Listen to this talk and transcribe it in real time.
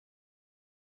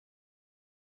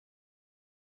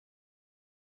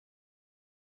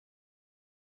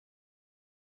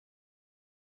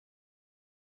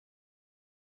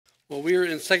Well, we are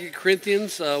in 2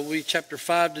 Corinthians, chapter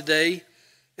 5 today.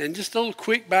 And just a little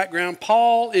quick background.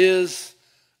 Paul is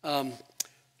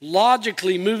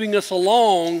logically moving us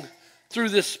along through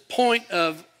this point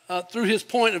of, through his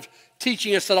point of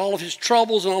teaching us that all of his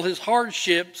troubles and all his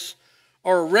hardships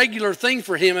are a regular thing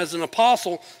for him as an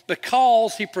apostle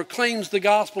because he proclaims the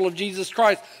gospel of Jesus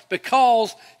Christ,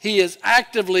 because he is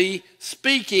actively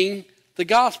speaking the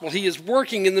gospel. He is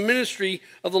working in the ministry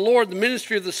of the Lord, the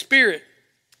ministry of the Spirit.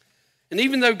 And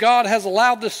even though God has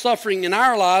allowed this suffering in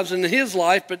our lives and in his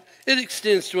life, but it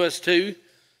extends to us too,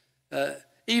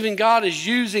 even God is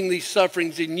using these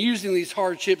sufferings and using these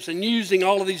hardships and using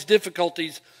all of these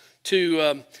difficulties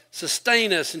to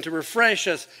sustain us and to refresh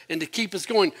us and to keep us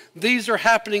going. These are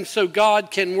happening so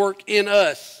God can work in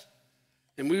us.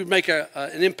 And we would make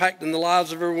an impact in the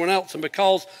lives of everyone else. And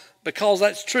because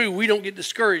that's true, we don't get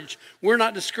discouraged. We're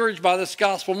not discouraged by this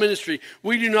gospel ministry.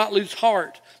 We do not lose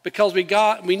heart because we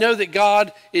know that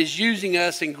God is using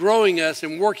us and growing us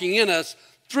and working in us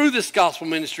through this gospel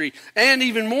ministry. And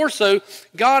even more so,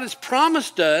 God has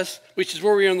promised us, which is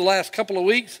where we are in the last couple of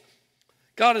weeks,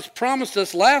 God has promised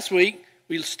us, last week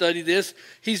we studied this,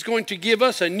 he's going to give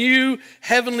us a new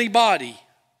heavenly body.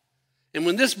 And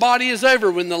when this body is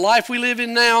over, when the life we live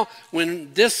in now,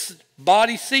 when this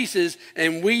body ceases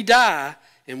and we die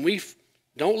and we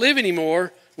don't live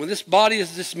anymore, when this body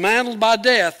is dismantled by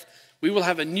death, we will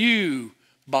have a new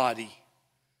body.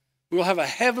 We will have a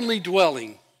heavenly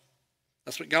dwelling.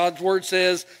 That's what God's word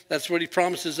says. That's what he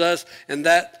promises us. And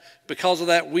that because of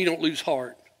that, we don't lose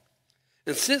heart.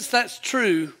 And since that's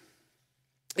true,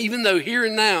 even though here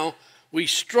and now we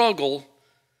struggle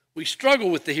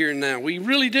with the here and now. We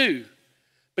really do.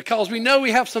 Because we know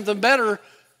we have something better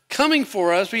coming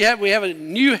for us. We have a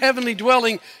new heavenly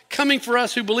dwelling coming for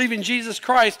us who believe in Jesus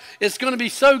Christ. It's going to be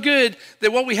so good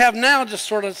that what we have now just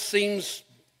sort of seems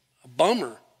a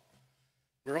bummer.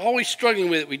 We're always struggling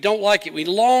with it. We don't like it. We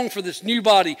long for this new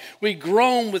body. We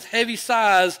groan with heavy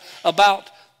sighs about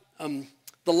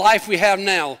the life we have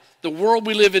now, the world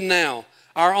we live in now,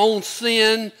 our own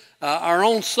sin, our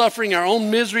own suffering, our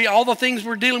own misery, all the things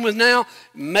we're dealing with now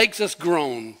makes us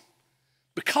groan.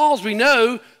 Because we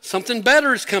know something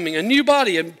better is coming, a new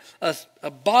body,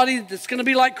 a body that's going to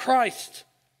be like Christ.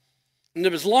 And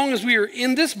as long as we are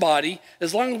in this body,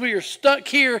 as long as we are stuck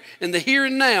here in the here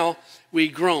and now, we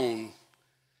groan.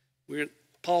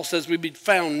 Paul says we'd be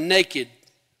found naked.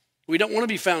 We don't want to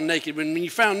be found naked. When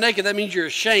you're found naked, that means you're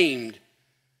ashamed.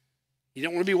 You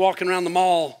don't want to be walking around the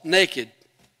mall naked.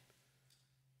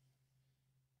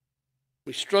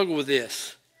 We struggle with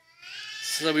this.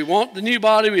 So we want the new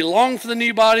body. We long for the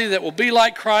new body that will be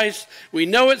like Christ. We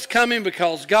know it's coming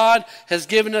because God has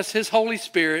given us his Holy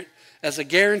Spirit as a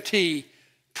guarantee,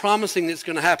 promising that it's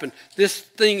going to happen. This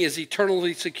thing is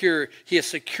eternally secure. He has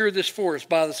secured this for us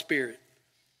by the Spirit.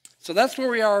 So that's where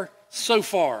we are so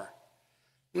far.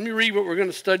 Let me read what we're going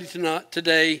to study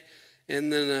today,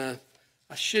 and then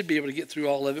I should be able to get through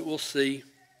all of it. We'll see.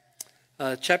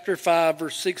 Chapter 5,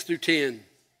 verse 6 through 10.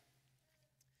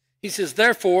 He says,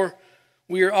 "Therefore,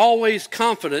 we are always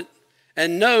confident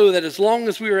and know that as long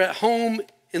as we are at home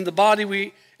in the body,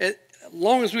 we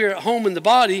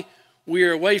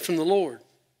are away from the Lord.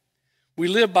 We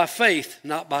live by faith,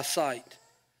 not by sight.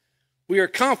 We are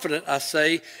confident, I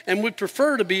say, and would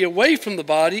prefer to be away from the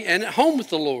body and at home with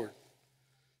the Lord.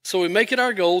 So we make it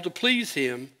our goal to please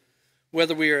him,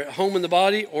 whether we are at home in the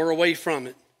body or away from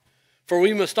it. For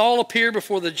we must all appear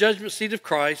before the judgment seat of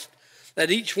Christ,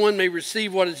 that each one may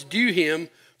receive what is due him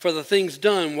for the things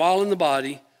done while in the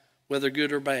body, whether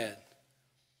good or bad."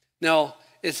 Now,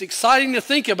 it's exciting to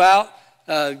think about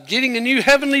getting a new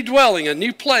heavenly dwelling, a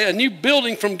new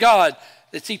building from God.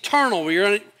 It's eternal.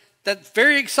 That's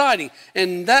very exciting.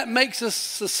 And that makes us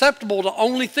susceptible to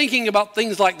only thinking about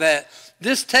things like that.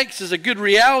 This text is a good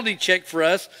reality check for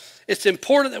us. It's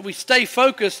important that we stay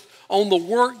focused on the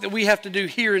work that we have to do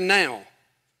here and now.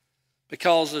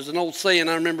 Because there's an old saying,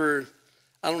 I remember,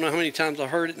 I don't know how many times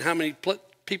I've heard it and how many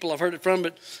people I've heard it from,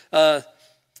 but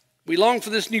we long for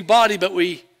this new body, but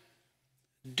we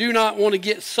do not want to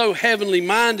get so heavenly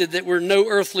minded that we're no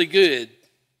earthly good.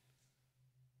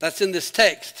 That's in this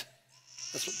text.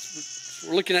 That's what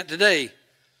we're looking at today.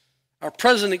 Our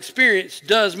present experience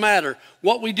does matter.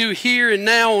 What we do here and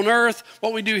now on earth,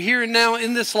 what we do here and now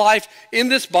in this life, in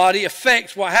this body,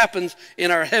 affects what happens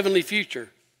in our heavenly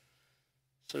future.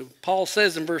 So Paul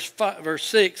says in verse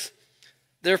 6,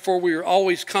 "Therefore we are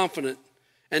always confident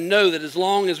and know that as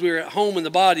long as we are at home in the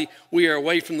body, we are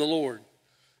away from the Lord.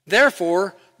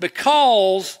 Therefore,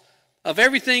 because of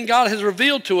everything God has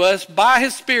revealed to us by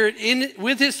his Spirit,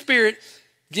 with his Spirit,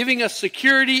 giving us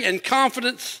security and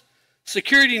confidence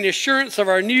security and assurance of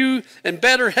our new and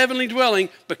better heavenly dwelling,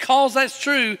 because that's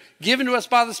true, given to us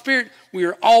by the Spirit, we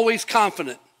are always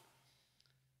confident.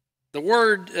 The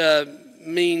word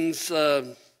means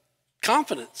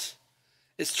confidence.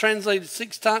 It's translated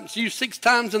 6 times, used 6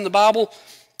 times in the Bible.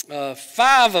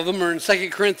 5 of them are in 2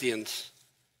 Corinthians.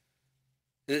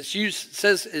 And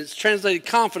it's translated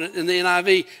confident in the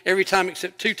NIV every time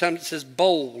except 2 times it says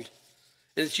bold.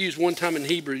 And it's used 1 time in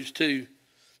Hebrews too.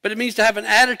 But it means to have an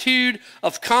attitude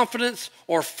of confidence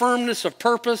or firmness of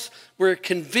purpose. We're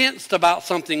convinced about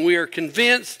something. We are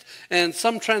convinced, and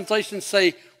some translations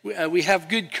say we have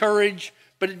good courage,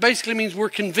 but it basically means we're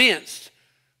convinced.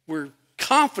 We're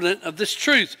confident of this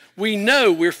truth. We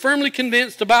know, we're firmly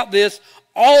convinced about this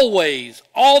always,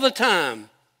 all the time.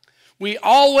 We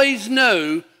always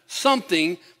know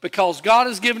something because God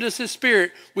has given us His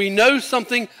Spirit. We know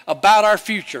something about our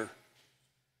future,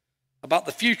 about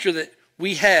the future that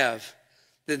we have,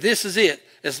 that this is it.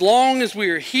 As long as we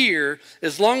are here,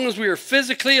 as long as we are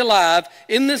physically alive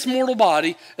in this mortal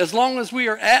body, as long as we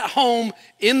are at home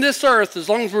in this earth, as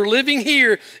long as we're living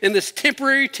here in this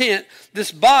temporary tent,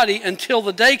 this body, until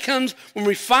the day comes when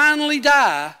we finally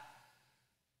die,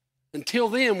 until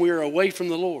then we are away from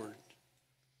the Lord.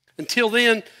 Until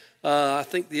then, I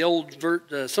think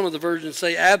some of the versions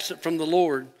say absent from the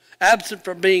Lord, absent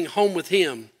from being home with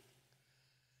Him.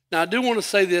 Now I do want to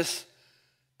say this.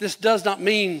 This does not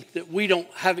mean that we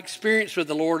don't have experience with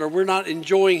the Lord or we're not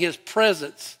enjoying His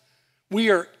presence. We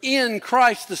are in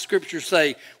Christ, the Scriptures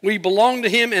say. We belong to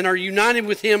Him and are united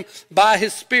with Him by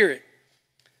His Spirit.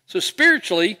 So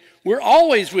spiritually, we're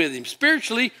always with Him.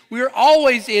 Spiritually, we are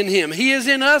always in Him. He is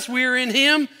in us, we are in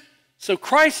Him. So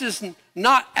Christ is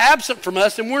not absent from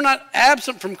us and we're not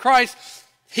absent from Christ.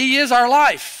 He is our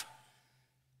life.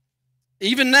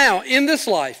 Even now, in this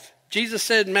life, Jesus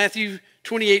said in Matthew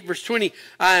 28 verse 20,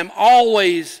 I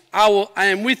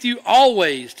am with you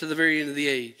always to the very end of the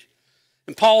age.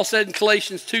 And Paul said in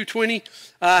Galatians 2:20,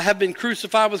 I have been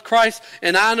crucified with Christ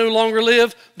and I no longer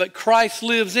live, but Christ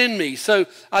lives in me. So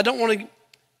I don't want to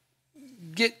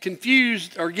get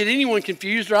confused or get anyone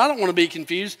confused, or I don't want to be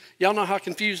confused. Y'all know how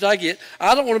confused I get.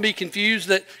 I don't want to be confused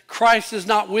that Christ is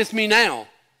not with me now.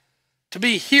 To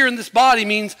be here in this body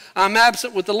means I'm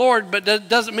absent with the Lord, but that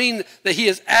doesn't mean that He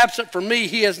is absent from me.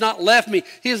 He has not left me.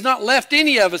 He has not left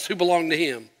any of us who belong to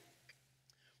Him.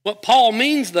 What Paul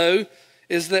means, though,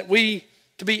 is that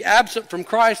to be absent from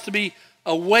Christ, to be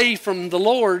away from the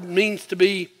Lord, means to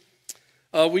be,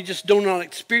 we just do not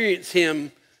experience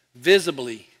Him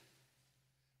visibly.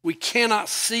 We cannot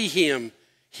see Him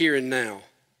here and now.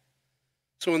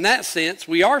 So in that sense,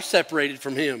 we are separated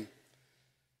from Him.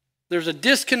 There's a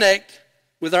disconnect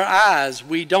with our eyes.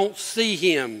 We don't see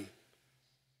Him.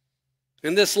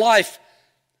 In this life,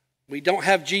 we don't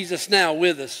have Jesus now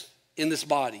with us in this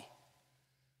body.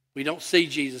 We don't see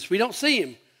Jesus. We don't see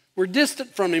Him. We're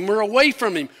distant from Him. We're away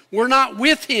from Him. We're not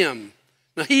with Him.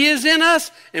 Now, He is in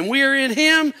us and we are in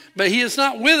Him, but He is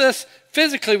not with us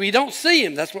physically. We don't see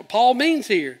Him. That's what Paul means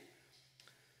here.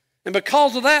 And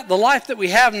because of that, the life that we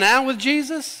have now with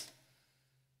Jesus,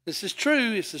 this is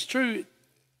true.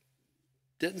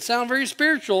 Doesn't sound very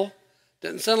spiritual.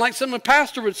 Doesn't sound like something a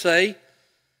pastor would say.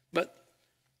 But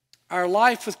our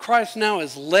life with Christ now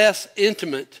is less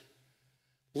intimate,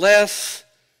 less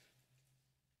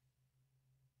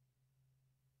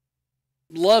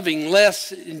loving,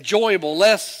 less enjoyable,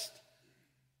 it's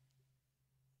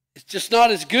just not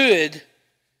as good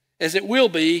as it will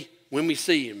be when we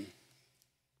see Him.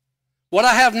 What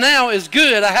I have now is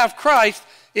good. I have Christ.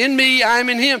 In me, I am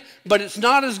in Him, but it's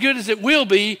not as good as it will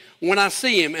be when I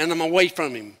see Him and I'm away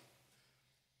from Him.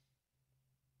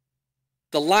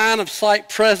 The line of sight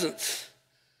presence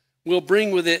will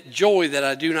bring with it joy that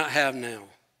I do not have now.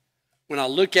 When I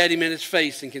look at Him in His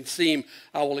face and can see Him,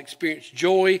 I will experience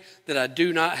joy that I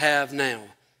do not have now.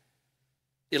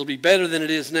 It'll be better than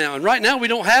it is now. And right now, we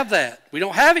don't have that. We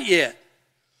don't have it yet.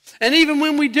 And even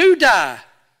when we do die,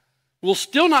 we'll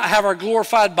still not have our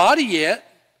glorified body yet.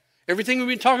 Everything we've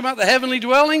been talking about, the heavenly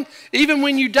dwelling, even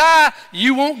when you die,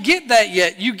 you won't get that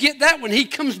yet. You get that when He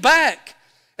comes back.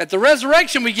 At the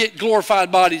resurrection, we get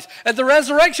glorified bodies. At the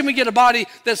resurrection, we get a body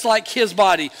that's like His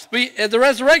body. At the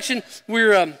resurrection,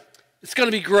 it's going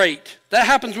to be great. That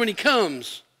happens when He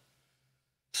comes.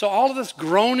 So all of this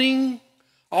groaning,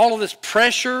 all of this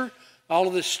pressure, all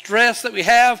of this stress that we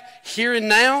have here and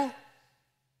now,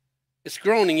 it's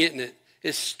groaning, isn't it?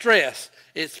 It's stress.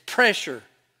 It's pressure.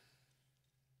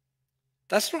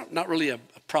 That's not really a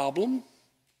problem.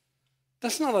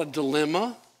 That's not a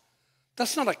dilemma.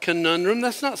 That's not a conundrum.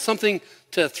 That's not something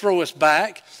to throw us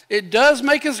back. It does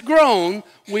make us groan.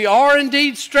 We are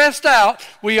indeed stressed out.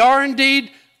 We are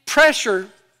indeed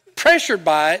pressured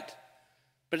by it,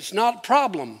 but it's not a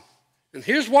problem. And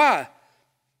here's why.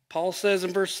 Paul says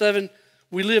in verse 7,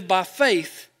 we live by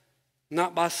faith,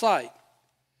 not by sight.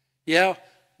 Yeah,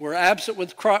 we're absent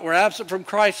with Christ. We're absent from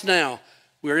Christ now.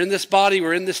 We're in this body,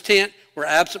 we're in this tent, we're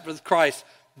absent with Christ.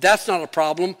 That's not a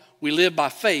problem. We live by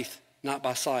faith, not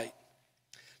by sight.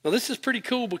 Now this is pretty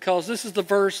cool because this is the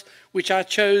verse which I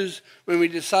chose when we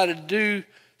decided to do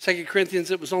 2 Corinthians.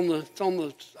 It was on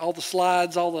all the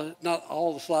slides, not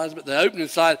all the slides, but the opening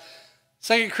slide.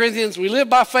 2 Corinthians, we live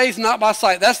by faith, not by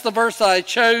sight. That's the verse that I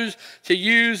chose to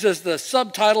use as the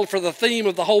subtitle for the theme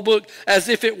of the whole book, as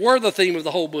if it were the theme of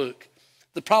the whole book.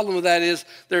 The problem with that is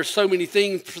there's so many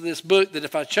things for this book that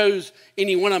if I chose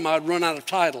any one of them, I'd run out of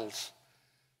titles.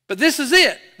 But this is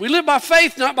it. We live by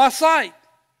faith, not by sight.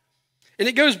 And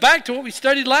it goes back to what we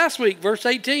studied last week, verse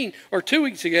 18, or 2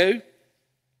 weeks ago.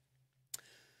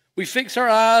 We fix our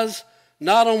eyes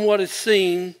not on what is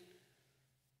seen,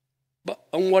 but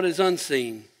on what is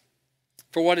unseen.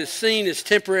 For what is seen is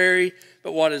temporary,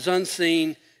 but what is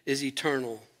unseen is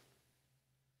eternal.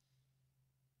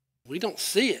 We don't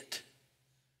see it.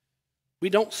 We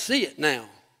don't see it now.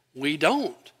 We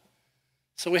don't.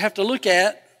 So we have to look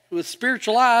at with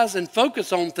spiritual eyes and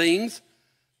focus on things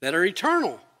that are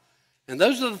eternal. And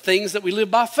those are the things that we live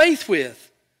by faith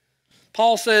with.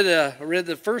 Paul said, I read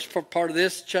the first part of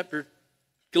this, chapter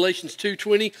Galatians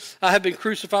 2:20, I have been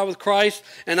crucified with Christ,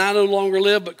 and I no longer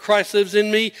live, but Christ lives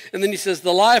in me. And then he says,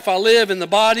 the life I live in the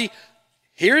body,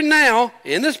 here and now,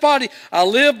 in this body, I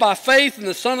live by faith in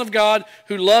the Son of God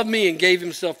who loved me and gave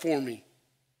himself for me.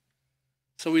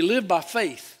 So we live by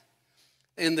faith.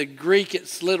 In the Greek,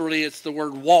 it's the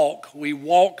word walk. We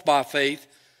walk by faith.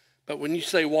 But when you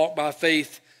say walk by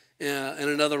faith in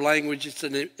another language, it's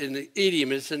an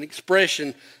idiom. It's an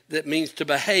expression that means to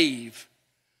behave,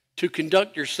 to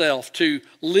conduct yourself, to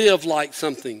live like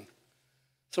something.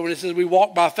 So when it says we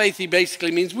walk by faith, he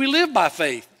basically means we live by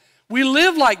faith. We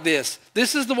live like this.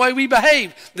 This is the way we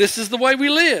behave. This is the way we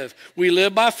live. We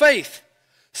live by faith.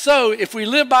 So if we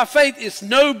live by faith, it's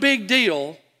no big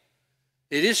deal.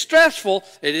 It is stressful.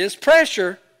 It is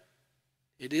pressure.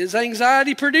 It is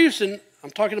anxiety producing.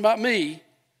 I'm talking about me.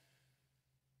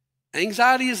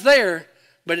 Anxiety is there,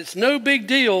 but it's no big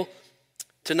deal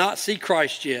to not see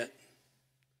Christ yet.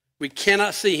 We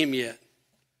cannot see him yet.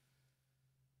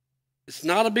 It's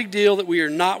not a big deal that we are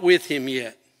not with him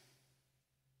yet.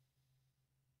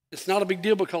 It's not a big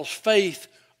deal because faith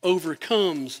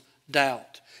overcomes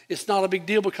doubt. It's not a big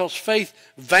deal because faith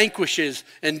vanquishes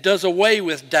and does away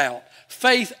with doubt.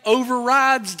 Faith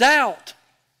overrides doubt.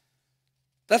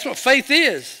 That's what faith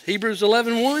is. Hebrews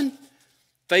 11:1.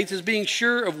 Faith is being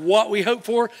sure of what we hope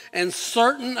for and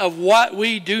certain of what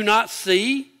we do not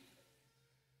see.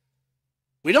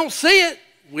 We don't see it.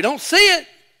 We don't see it,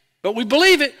 but we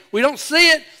believe it. We don't see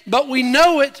it, but we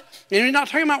know it. And we're not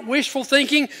talking about wishful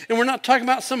thinking, and we're not talking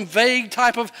about some vague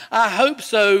type of I hope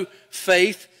so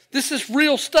faith. This is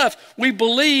real stuff. We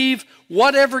believe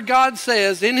whatever God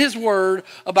says in his word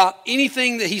about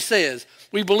anything that he says.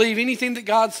 We believe anything that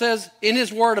God says in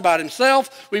his word about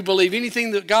himself. We believe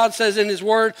anything that God says in his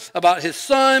word about his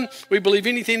son. We believe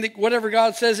whatever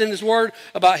God says in his word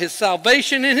about his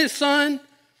salvation in his son.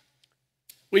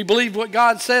 We believe what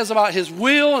God says about his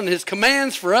will and his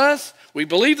commands for us. We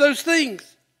believe those things.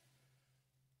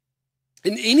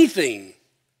 In anything.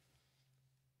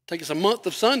 Take us a month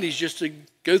of Sundays just to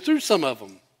go through some of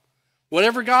them.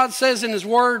 Whatever God says in his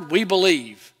word, we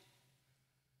believe.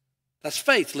 That's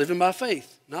faith, living by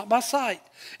faith, not by sight.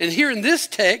 And here in this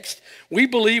text, we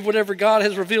believe whatever God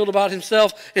has revealed about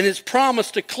himself and his promise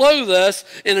to clothe us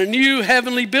in a new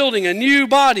heavenly building, a new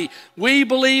body. We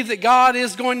believe that God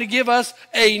is going to give us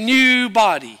a new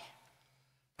body.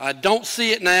 I don't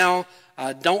see it now.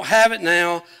 I don't have it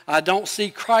now. I don't see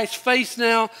Christ's face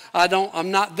now. I'm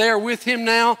not there with him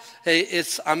now.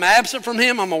 I'm absent from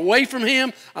him. I'm away from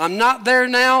him. I'm not there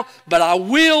now, but I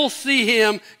will see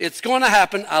him. It's going to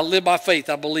happen. I live by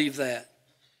faith. I believe that.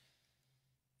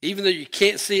 Even though you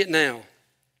can't see it now.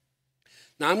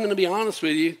 Now, I'm going to be honest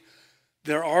with you.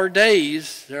 There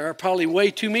are probably way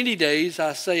too many days,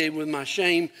 I say with my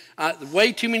shame,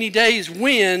 way too many days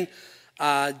when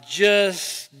I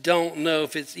just don't know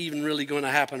if it's even really going to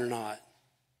happen or not.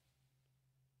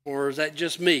 Or is that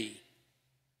just me?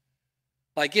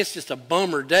 Like it's just a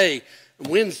bummer day.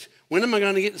 When am I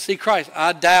going to get to see Christ?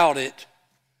 I doubt it.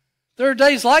 There are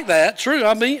days like that, true.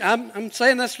 I mean, I'm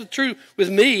saying that's true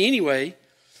with me anyway.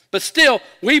 But still,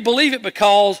 we believe it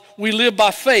because we live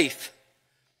by faith.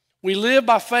 We live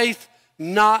by faith,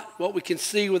 not what we can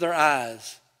see with our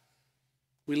eyes.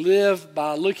 We live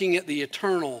by looking at the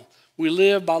eternal. We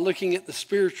live by looking at the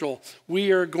spiritual.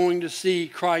 We are going to see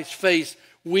Christ's face.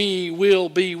 We will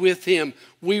be with him.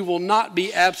 We will not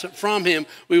be absent from him.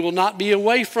 We will not be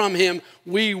away from him.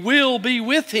 We will be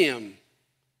with him.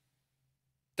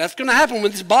 That's going to happen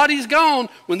when this body is gone,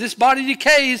 when this body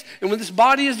decays, and when this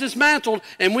body is dismantled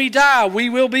and we die, we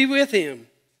will be with him.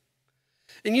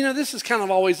 And you know, this is kind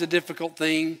of always a difficult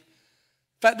thing. In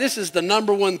fact, this is the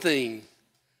number one thing,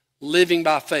 living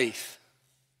by faith.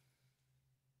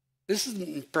 This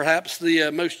is perhaps the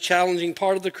most challenging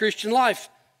part of the Christian life.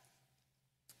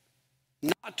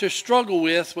 Not to struggle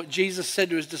with what Jesus said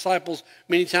to his disciples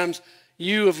many times,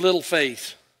 you of little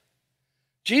faith.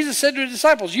 Jesus said to his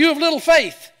disciples, you of little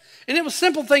faith. And it was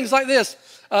simple things like this.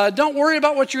 Don't worry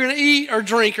about what you're going to eat or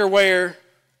drink or wear.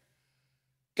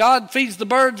 God feeds the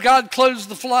birds. God clothes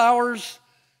the flowers.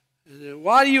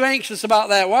 Why are you anxious about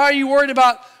that? Why are you worried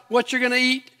about what you're going to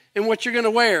eat and what you're going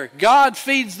to wear? God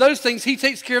feeds those things. He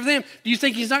takes care of them. Do you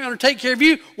think he's not going to take care of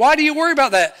you? Why do you worry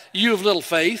about that? You of little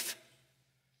faith.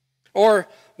 Or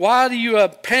why do you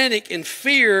panic and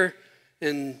fear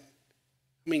and,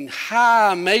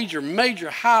 major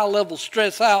high-level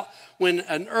stress out when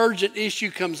an urgent issue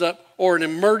comes up or an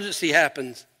emergency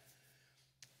happens?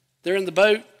 They're in the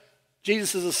boat.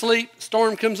 Jesus is asleep.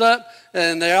 Storm comes up.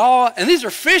 And these are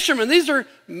fishermen. These are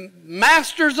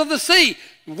masters of the sea.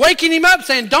 Waking him up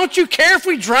saying, don't you care if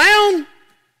we drown?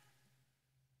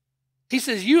 He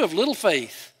says, you have little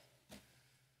faith.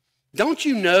 Don't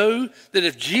you know that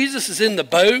if Jesus is in the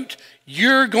boat,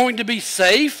 you're going to be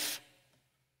safe?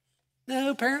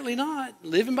 No, apparently not.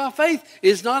 Living by faith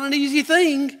is not an easy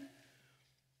thing.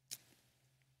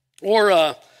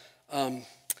 Or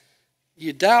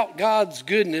you doubt God's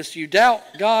goodness. You doubt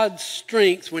God's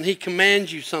strength when he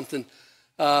commands you something.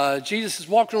 Jesus is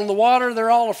walking on the water.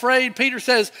 They're all afraid. Peter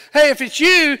says, hey, if it's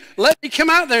you, let me come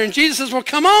out there. And Jesus says, well,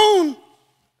 come on.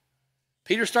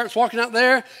 Peter starts walking out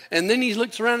there, and then he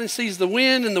looks around and sees the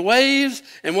wind and the waves,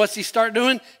 and what's he start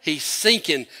doing? He's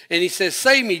sinking, and he says,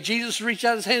 save me. Jesus reached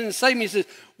out his hand and saved me. He says,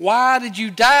 why did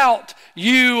you doubt,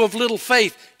 you of little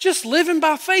faith? Just living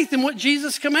by faith in what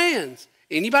Jesus commands.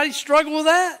 Anybody struggle with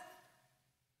that?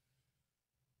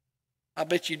 I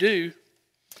bet you do.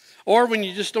 Or when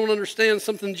you just don't understand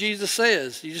something Jesus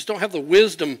says, you just don't have the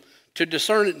wisdom to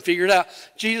discern it and figure it out.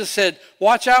 Jesus said,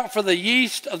 watch out for the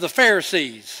yeast of the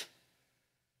Pharisees.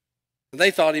 They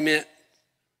thought he meant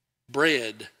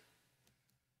bread.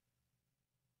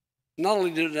 Not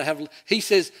only did it have, he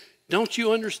says, don't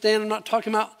you understand? I'm not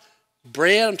talking about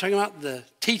bread. I'm talking about the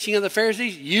teaching of the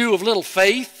Pharisees. You of little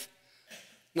faith.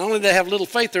 Not only do they have little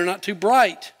faith, they're not too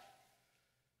bright.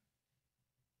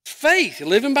 It's faith,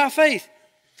 living by faith.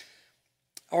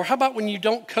 Or how about when you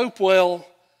don't cope well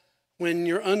when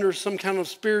you're under some kind of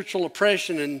spiritual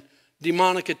oppression and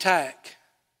demonic attack?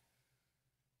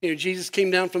 You know, Jesus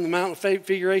came down from the Mount of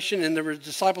Figuration, and the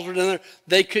disciples were down there.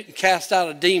 They couldn't cast out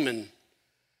a demon.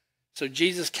 So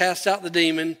Jesus casts out the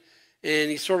demon,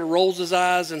 and he sort of rolls his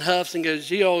eyes and huffs and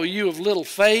goes, you of little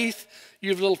faith,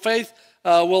 you of little faith.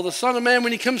 Will the Son of Man,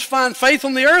 when he comes, find faith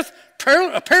on the earth?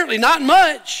 Apparently not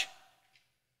much.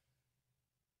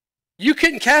 You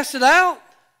couldn't cast it out.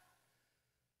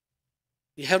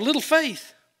 You have little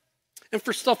faith. And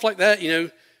for stuff like that,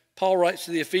 Paul writes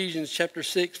to the Ephesians chapter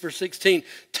 6, verse 16,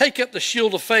 take up the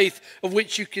shield of faith with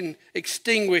which you can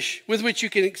extinguish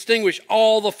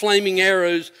all the flaming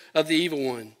arrows of the evil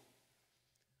one.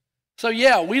 So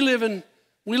yeah, we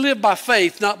live by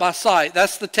faith, not by sight.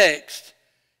 That's the text.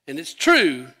 And it's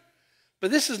true,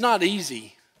 but this is not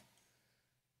easy.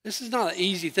 This is not an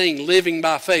easy thing, living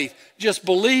by faith. Just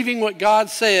believing what God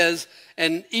says,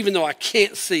 and even though I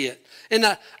can't see it. And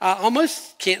I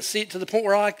almost can't see it to the point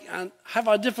where I have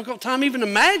a difficult time even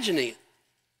imagining it.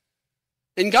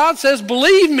 And God says,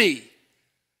 believe me,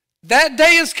 that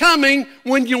day is coming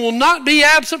when you will not be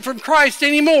absent from Christ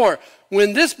anymore.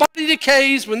 When this body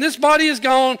decays, when this body is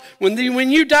gone, when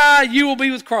you die, you will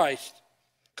be with Christ.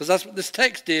 Because that's what this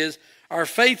text is. Our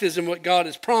faith is in what God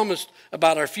has promised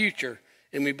about our future,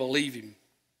 and we believe him.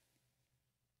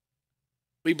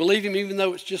 We believe him even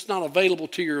though it's just not available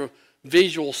to your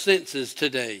visual senses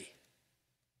today.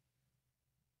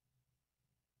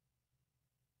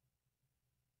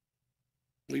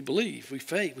 We believe,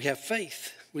 we have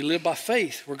faith. We live by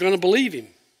faith. We're going to believe him.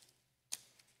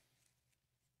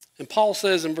 And Paul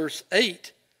says in verse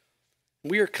 8,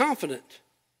 we are confident,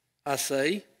 I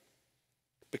say,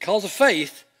 because of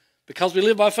faith, because we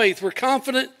live by faith, we're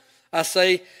confident, I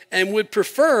say, and would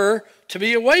prefer to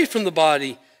be away from the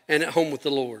body and at home with the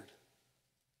Lord.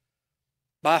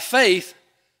 By faith,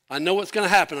 I know what's going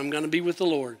to happen. I'm going to be with the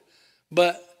Lord.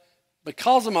 But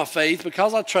because of my faith,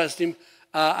 because I trust him,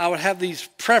 I would have these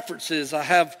preferences.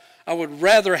 I would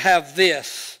rather have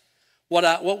this.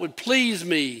 What would please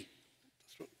me,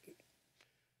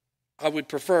 I would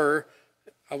prefer,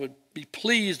 I would be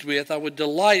pleased with, it would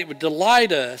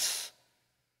delight us.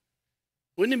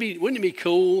 Wouldn't it be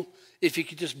cool if you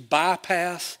could just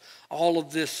bypass all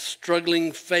of this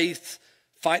struggling faith,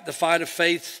 fight the fight of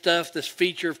faith stuff, this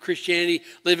feature of Christianity,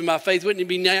 living by faith? Wouldn't it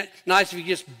be nice if you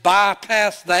just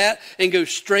bypass that and go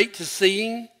straight to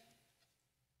seeing?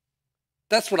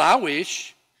 That's what I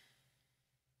wish.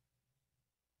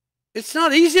 It's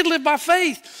not easy to live by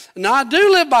faith. Now, I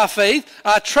do live by faith.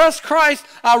 I trust Christ.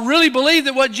 I really believe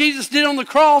that what Jesus did on the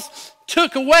cross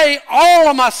took away all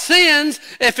of my sins.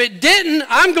 If it didn't,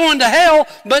 I'm going to hell.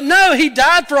 But no, he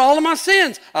died for all of my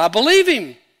sins. I believe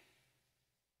him.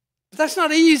 But that's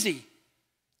not easy.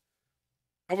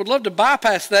 I would love to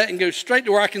bypass that and go straight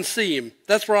to where I can see him.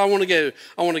 That's where I want to go.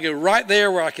 I want to go right there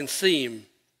where I can see him.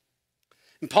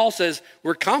 And Paul says,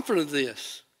 we're confident of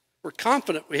this. We're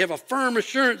confident. We have a firm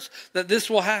assurance that this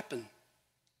will happen.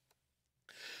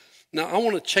 Now, I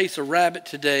want to chase a rabbit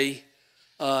today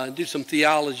and do some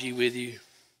theology with you.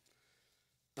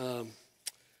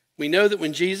 We know that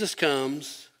when Jesus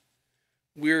comes,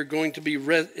 we're going to be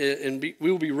we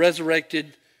will be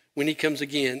resurrected when he comes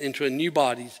again into new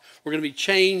bodies. We're going to be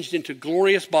changed into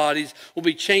glorious bodies. We'll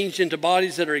be changed into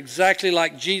bodies that are exactly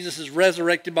like Jesus'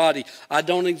 resurrected body. I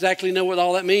don't exactly know what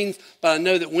all that means, but I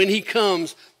know that when he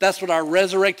comes, that's what our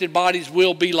resurrected bodies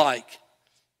will be like.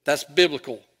 That's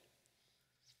biblical.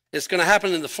 It's going to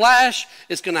happen in the flash.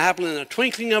 It's going to happen in a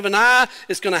twinkling of an eye.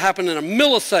 It's going to happen in a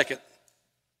millisecond.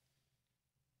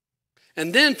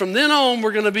 And then from then on,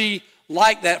 we're going to be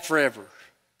like that forever.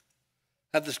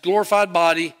 Have this glorified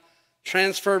body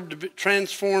transformed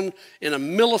in a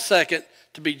millisecond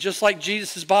to be just like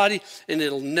Jesus' body, and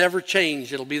it'll never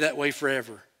change. It'll be that way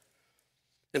forever.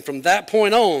 And from that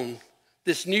point on,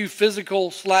 this new physical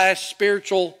 /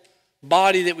 spiritual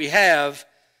body that we have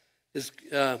is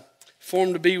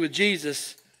formed to be with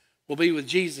Jesus, will be with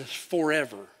Jesus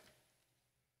forever.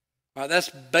 All right, that's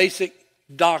basic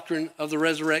doctrine of the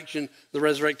resurrection, the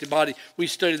resurrected body. We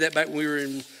studied that back when we were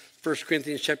in 1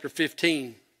 Corinthians chapter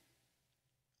 15.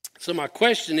 So my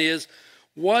question is,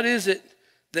 what is it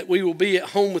that we will be at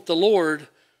home with the Lord?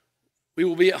 We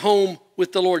will be at home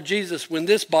with the Lord Jesus when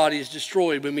this body is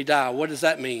destroyed, when we die. What does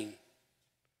that mean?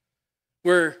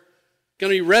 We're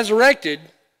going to be resurrected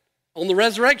on the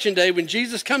resurrection day. When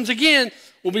Jesus comes again,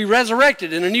 we'll be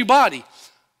resurrected in a new body.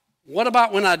 What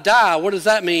about when I die? What does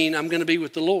that mean? I'm going to be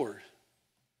with the Lord.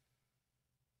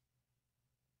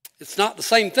 It's not the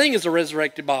same thing as a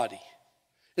resurrected body.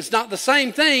 It's not the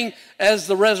same thing as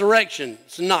the resurrection.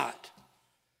 It's not.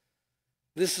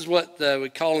 This is what we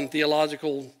call in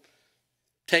theological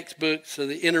textbooks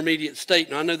the intermediate state.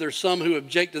 Now, I know there's some who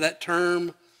object to that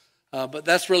term, but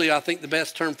that's really, I think, the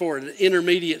best term for it, an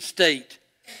intermediate state.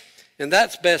 And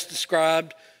that's best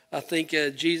described, I think,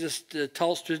 Jesus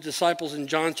talks to his disciples in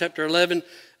John chapter 11.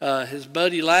 His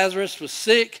buddy Lazarus was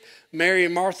sick. Mary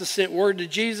and Martha sent word to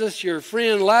Jesus, your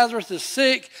friend Lazarus is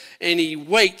sick, and he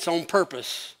waits on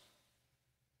purpose.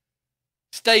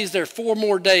 Stays there 4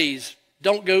 more days,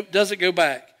 doesn't go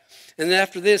back. And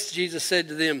after this, Jesus said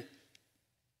to them,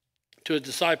 to his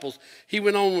disciples, he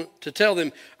went on to tell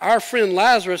them, our friend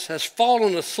Lazarus has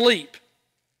fallen asleep,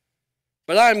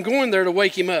 but I am going there to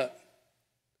wake him up.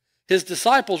 His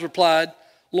disciples replied,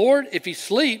 Lord, if he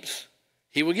sleeps,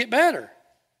 he will get better.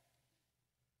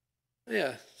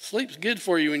 Yeah, sleep's good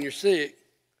for you when you're sick.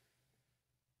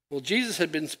 Well, Jesus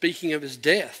had been speaking of his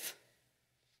death,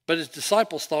 but his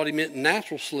disciples thought he meant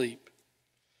natural sleep.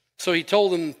 So he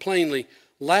told them plainly,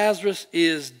 Lazarus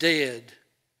is dead.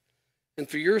 And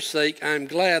for your sake, I am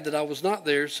glad that I was not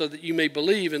there so that you may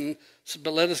believe,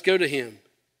 but let us go to him.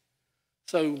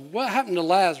 So what happened to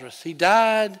Lazarus? He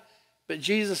died, but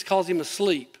Jesus calls him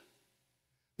asleep.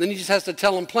 Then he just has to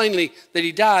tell him plainly that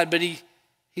he died, but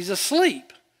he's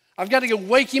asleep. I've got to go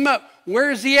wake him up.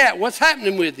 Where is he at? What's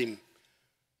happening with him?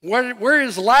 Where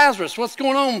is Lazarus? What's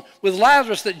going on with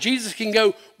Lazarus that Jesus can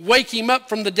go wake him up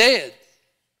from the dead?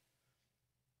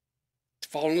 He's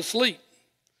fallen asleep.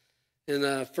 In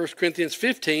 1 Corinthians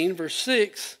 15, verse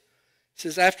 6, it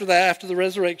says, after the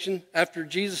resurrection, after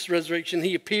Jesus' resurrection,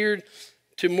 he appeared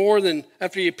to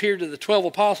after he appeared to the 12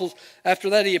 apostles,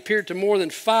 after that he appeared to more than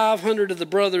 500 of the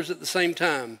brothers at the same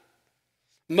time,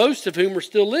 most of whom are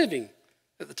still living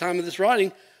at the time of this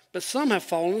writing, but some have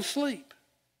fallen asleep.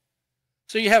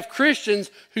 So you have Christians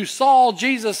who saw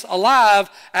Jesus alive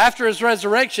after his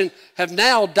resurrection have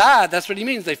now died. That's what he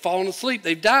means. They've fallen asleep.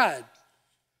 They've died.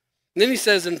 And then he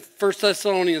says in 1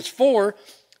 Thessalonians 4,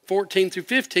 14 through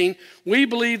 15, we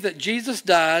believe that Jesus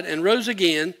died and rose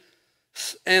again,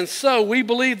 and so we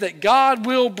believe that God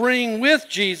will bring with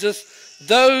Jesus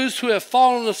those who have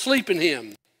fallen asleep in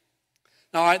him.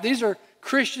 All right, these are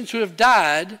Christians who have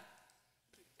died,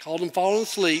 called them fallen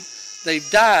asleep. They've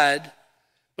died,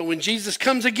 but when Jesus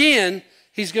comes again,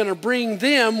 he's going to bring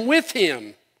them with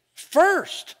him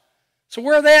first. So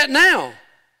where are they at now?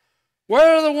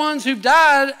 Where are the ones who've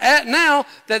died at now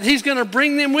that he's going to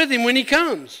bring them with him when he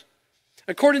comes?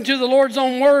 According to the Lord's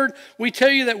own word, we tell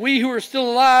you that we who are still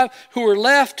alive, who are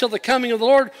left till the coming of the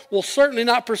Lord, will certainly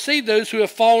not precede those who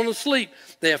have fallen asleep.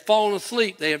 They have fallen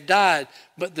asleep. They have died,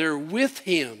 but they're with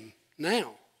him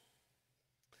now.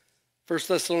 1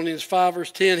 Thessalonians 5,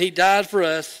 verse 10, he died for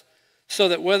us so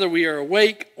that whether we are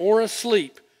awake or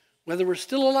asleep, whether we're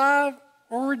still alive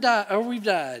or we've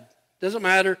died, doesn't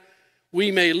matter, we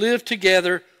may live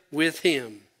together with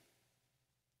him.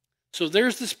 So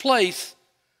there's this place,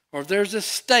 or there's this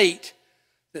state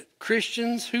that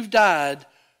Christians who've died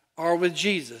are with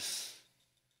Jesus.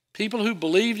 People who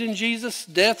believed in Jesus'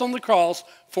 death on the cross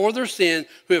for their sin,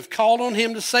 who have called on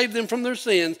him to save them from their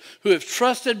sins, who have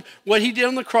trusted what he did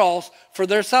on the cross for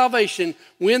their salvation,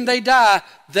 when they die,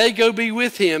 they go be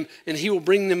with him, and he will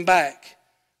bring them back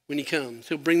when he comes.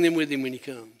 He'll bring them with him when he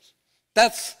comes.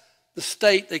 That's the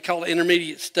state they call an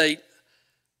intermediate state.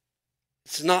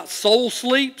 It's not soul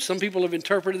sleep. Some people have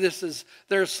interpreted this as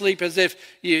they're asleep, as if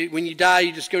when you die,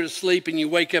 you just go to sleep and you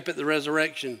wake up at the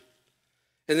resurrection.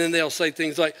 And then they'll say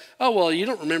things like, oh, well, you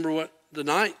don't remember what the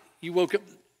night you woke up,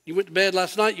 you went to bed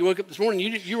last night, you woke up this morning,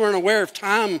 you weren't aware of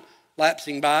time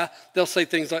lapsing by. They'll say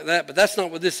things like that, but that's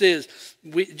not what this is.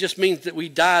 It just means that we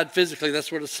died physically.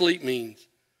 That's what asleep means.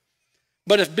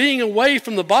 But if being away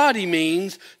from the body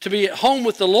means to be at home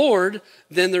with the Lord,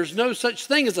 then there's no such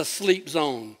thing as a sleep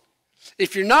zone.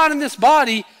 If you're not in this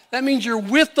body, that means you're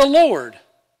with the Lord.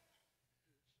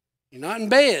 You're not in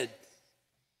bed.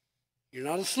 You're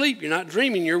not asleep. You're not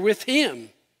dreaming. You're with him.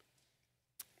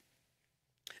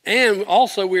 And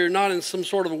also, we are not in some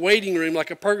sort of a waiting room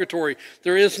like a purgatory.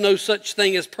 There is no such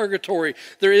thing as purgatory.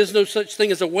 There is no such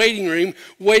thing as a waiting room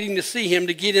waiting to see him,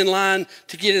 to get in line,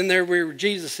 to get in there where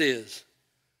Jesus is.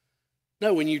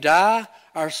 No, when you die,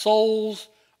 our souls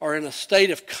are in a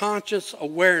state of conscious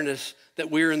awareness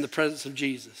that we're in the presence of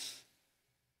Jesus,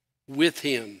 with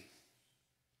him.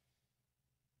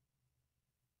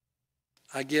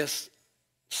 I guess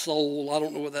soul, I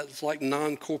don't know what that's like,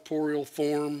 non-corporeal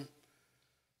form,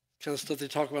 kind of stuff they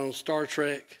talk about on Star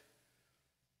Trek.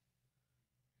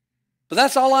 But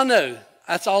that's all I know.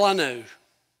 That's all I know.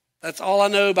 That's all I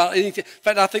know about anything. In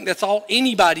fact, I think that's all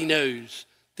anybody knows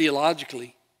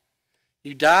theologically.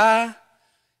 You die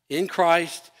in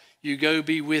Christ, you go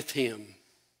be with him.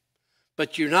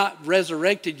 But you're not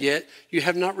resurrected yet. You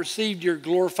have not received your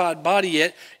glorified body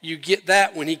yet. You get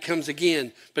that when he comes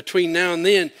again. Between now and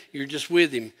then, you're just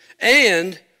with him.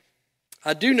 And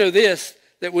I do know this,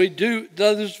 that we do,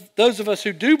 those of us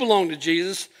who do belong to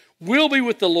Jesus will be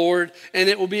with the Lord, and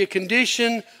it will be a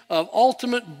condition of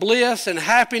ultimate bliss and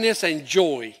happiness and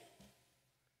joy.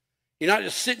 You're not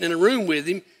just sitting in a room with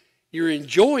him. You're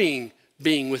enjoying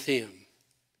being with him.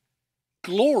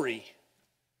 Glory.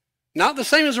 Not the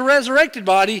same as a resurrected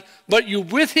body, but you're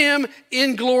with him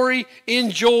in glory, in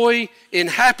joy, in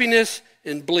happiness,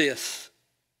 in bliss.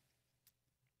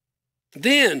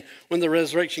 Then, when the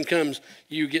resurrection comes,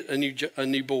 you get a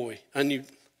new body.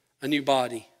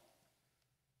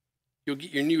 You'll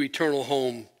get your new eternal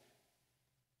home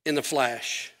in the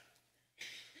flesh.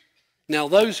 Now,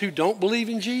 those who don't believe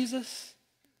in Jesus,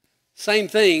 same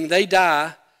thing, they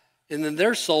die, and then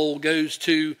their soul goes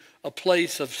to a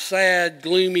place of sad,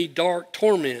 gloomy, dark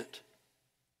torment.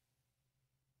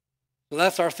 So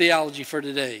that's our theology for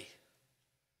today.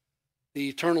 The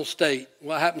eternal state.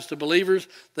 What happens to believers?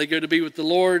 They go to be with the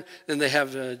Lord, and they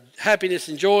have happiness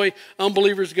and joy.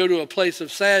 Unbelievers go to a place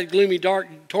of sad, gloomy, dark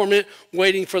torment,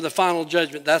 waiting for the final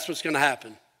judgment. That's what's going to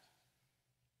happen.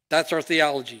 That's our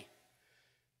theology.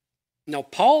 Now,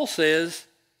 Paul says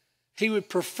he would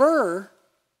prefer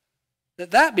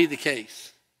that be the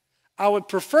case. I would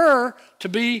prefer to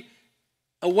be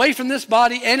away from this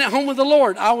body and at home with the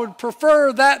Lord. I would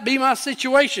prefer that be my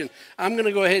situation. I'm going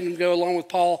to go ahead and go along with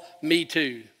Paul, me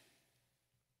too.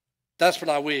 That's what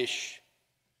I wish.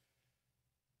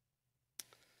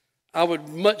 I would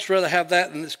much rather have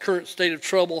that than this current state of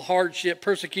trouble, hardship,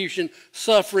 persecution,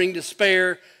 suffering,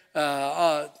 despair,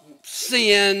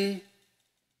 sin.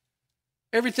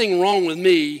 Everything wrong with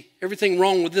me, everything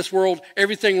wrong with this world,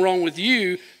 everything wrong with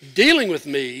you, dealing with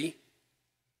me.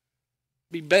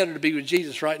 It'd be better to be with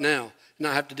Jesus right now and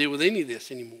not have to deal with any of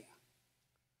this anymore.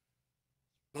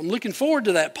 I'm looking forward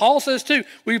to that. Paul says too,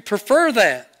 we prefer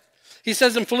that. He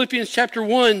says in Philippians chapter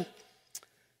 1,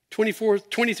 20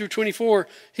 through 24,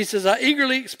 he says, I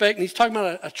eagerly expect, and he's talking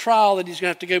about a trial that he's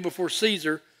going to have to go before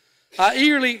Caesar. I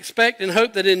eagerly expect and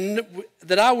hope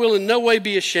that I will in no way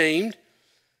be ashamed,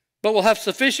 but will have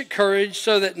sufficient courage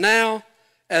so that now,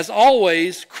 as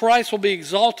always, Christ will be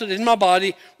exalted in my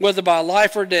body, whether by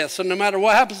life or death. So no matter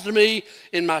what happens to me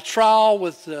in my trial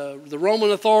with the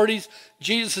Roman authorities,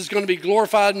 Jesus is going to be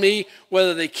glorified in me,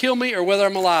 whether they kill me or whether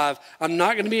I'm alive. I'm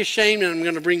not going to be ashamed, and I'm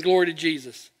going to bring glory to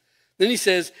Jesus. Then he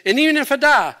says, and even if I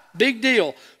die, big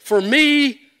deal. For to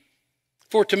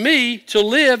me, to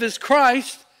live is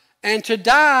Christ, and to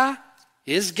die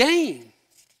is gain.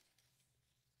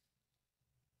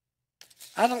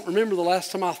 I don't remember the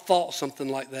last time I thought something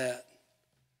like that.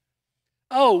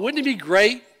 Oh, wouldn't it be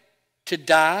great to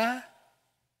die?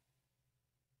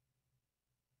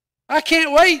 I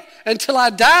can't wait until I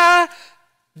die.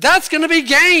 That's going to be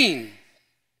gain.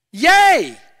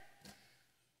 Yay!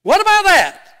 What about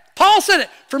that? Paul said it.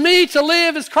 For me to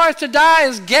live is Christ, to die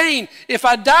is gain. If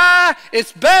I die,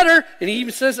 it's better. And he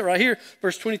even says it right here,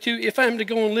 verse 22. If I am to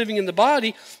go on living in the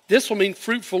body, this will mean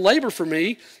fruitful labor for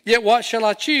me. Yet what shall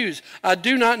I choose? I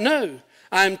do not know.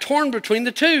 I am torn between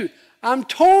the two. I'm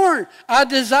torn. I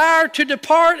desire to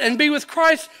depart and be with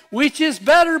Christ, which is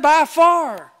better by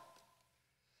far.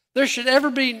 There should never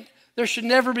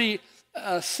be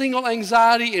a single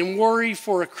anxiety and worry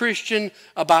for a Christian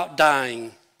about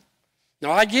dying.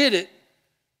 Now, I get it.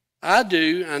 I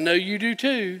do. I know you do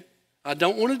too. I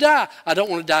don't want to die. I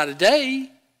don't want to die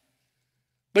today.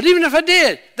 But even if I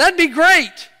did, that'd be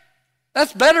great.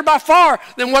 That's better by far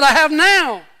than what I have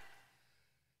now.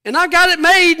 And I got it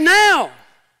made now.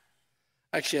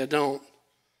 Actually, I don't.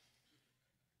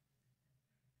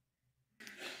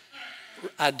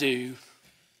 I do.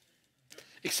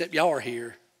 Except y'all are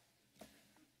here.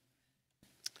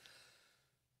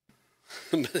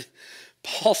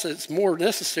 Paul said it's more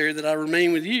necessary that I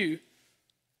remain with you,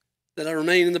 that I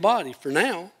remain in the body for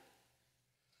now,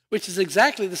 which is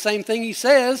exactly the same thing he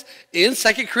says in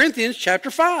 2 Corinthians chapter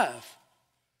 5.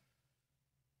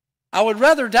 I would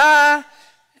rather die,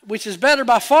 which is better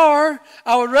by far.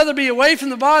 I would rather be away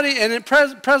from the body and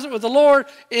present with the Lord,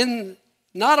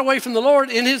 not away from the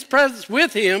Lord, in his presence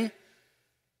with him.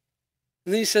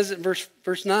 And then he says it in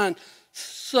verse 9,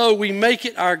 so we make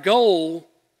it our goal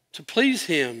to please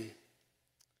him,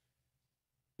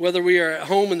 whether we are at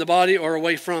home in the body or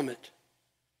away from it.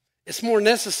 It's more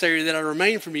necessary that I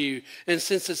remain from you. And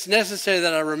since it's necessary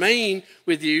that I remain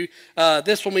with you,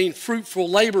 this will mean fruitful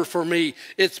labor for me.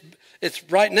 It's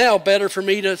right now better for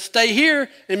me to stay here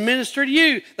and minister to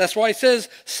you. That's why he says,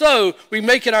 so we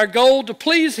make it our goal to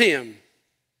please him.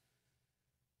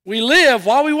 We live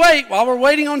while we wait, while we're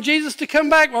waiting on Jesus to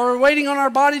come back, while we're waiting on our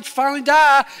body to finally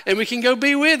die, and we can go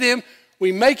be with him.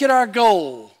 We make it our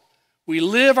goal. We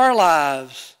live our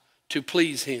lives to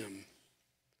please him.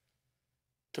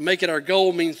 To make it our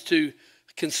goal means to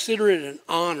consider it an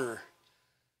honor.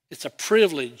 It's a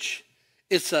privilege.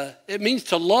 It means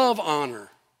to love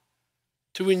honor,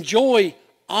 to enjoy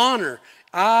honor.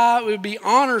 It would be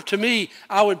honor to me.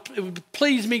 It would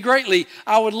please me greatly.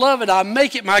 I would love it. I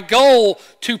make it my goal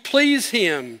to please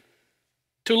him,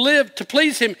 to live, to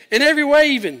please him in every way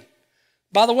even.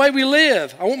 By the way we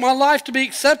live, I want my life to be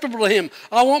acceptable to him.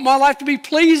 I want my life to be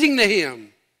pleasing to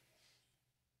him.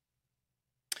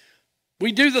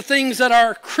 We do the things that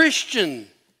are Christian.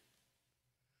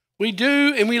 We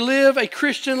do and we live a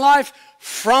Christian life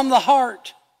from the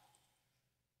heart.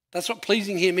 That's what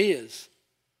pleasing him is.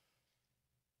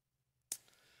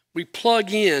 We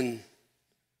plug in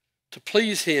to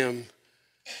please him.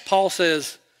 Paul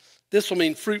says, this will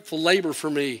mean fruitful labor for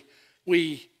me.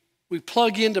 We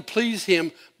plug in to please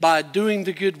him by doing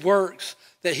the good works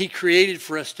that he created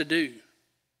for us to do.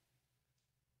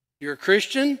 You're a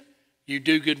Christian, you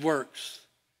do good works.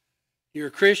 You're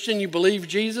a Christian, you believe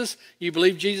Jesus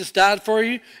died for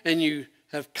you, and you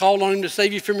have called on him to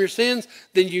save you from your sins,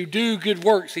 then you do good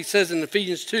works. He says in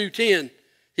Ephesians 2:10,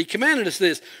 he commanded us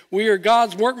this. We are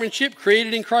God's workmanship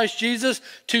created in Christ Jesus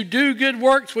to do good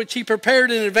works which he prepared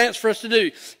in advance for us to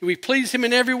do. We please him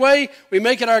in every way. We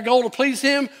make it our goal to please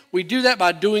him. We do that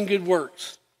by doing good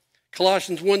works.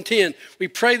 Colossians 1:10, we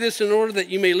pray this in order that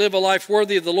you may live a life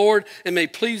worthy of the Lord and may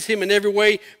please him in every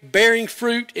way, bearing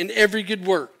fruit in every good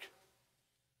work.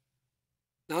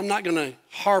 Now, I'm not going to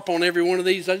harp on every one of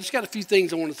these. I just got a few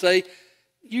things I want to say.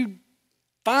 You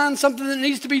find something that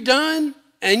needs to be done,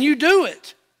 and you do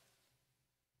it.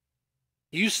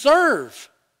 You serve.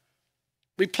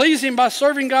 We please him by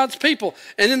serving God's people.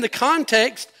 And in the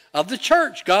context of the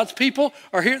church. God's people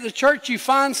are here at the church. You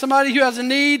find somebody who has a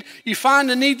need. You find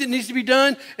a need that needs to be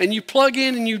done, and you plug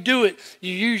in and you do it.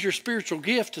 You use your spiritual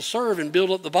gift to serve and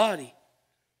build up the body.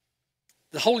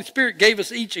 The Holy Spirit gave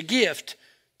us each a gift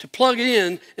to plug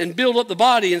in and build up the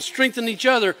body and strengthen each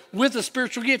other with a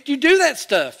spiritual gift. You do that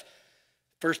stuff.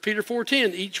 1 Peter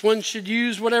 4:10, each one should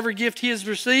use whatever gift he has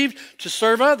received to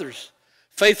serve others,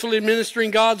 faithfully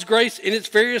administering God's grace in its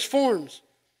various forms.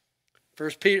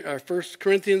 1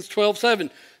 Corinthians 12:7,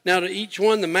 now to each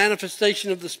one the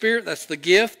manifestation of the Spirit, that's the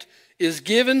gift, is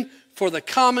given for the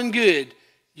common good.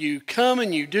 You come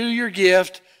and you do your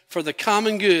gift for the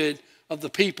common good of the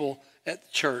people at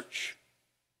the church.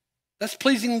 That's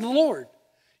pleasing to the Lord.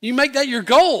 You make that your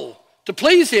goal, to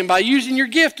please him by using your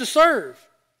gift to serve.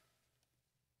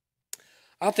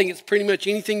 I think it's pretty much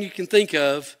anything you can think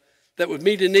of that would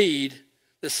meet a need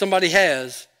that somebody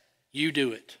has, you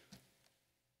do it.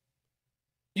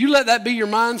 You let that be your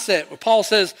mindset. Where Paul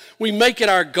says, we make it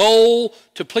our goal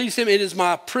to please him. It is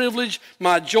my privilege,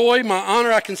 my joy, my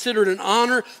honor. I consider it an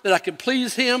honor that I can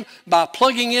please him by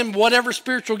plugging in whatever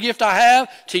spiritual gift I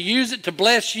have to use it to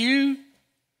bless you,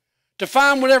 to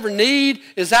find whatever need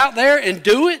is out there and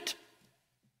do it.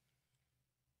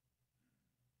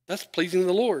 That's pleasing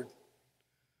the Lord.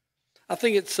 I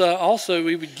think it's also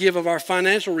we would give of our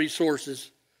financial resources.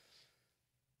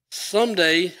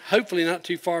 Someday, hopefully not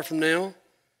too far from now,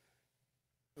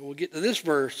 and we'll get to this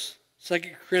verse, 2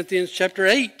 Corinthians chapter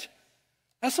 8.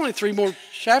 That's only 3 more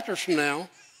chapters from now.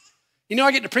 You know,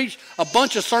 I get to preach a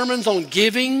bunch of sermons on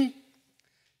giving.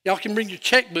 Y'all can bring your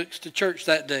checkbooks to church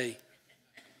that day.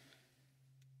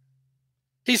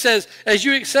 He says, as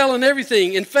you excel in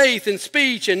everything, in faith, in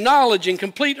speech, in knowledge, in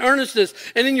complete earnestness,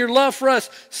 and in your love for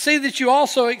us, see that you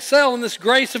also excel in this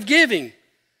grace of giving.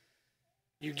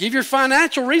 You give your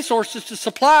financial resources to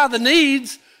supply the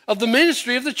needs of the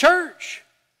ministry of the church.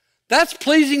 That's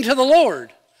pleasing to the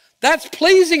Lord. That's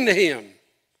pleasing to him.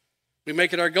 We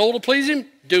make it our goal to please him,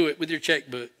 do it with your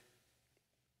checkbook.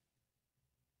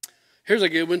 Here's a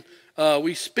good one.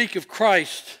 We speak of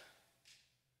Christ.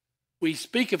 We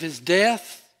speak of his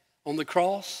death on the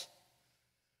cross.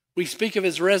 We speak of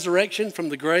his resurrection from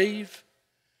the grave.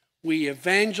 We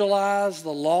evangelize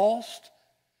the lost.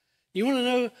 You want to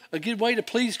know a good way to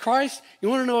please Christ? You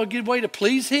want to know a good way to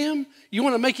please him? You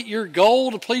want to make it your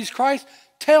goal to please Christ?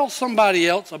 Tell somebody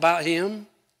else about him.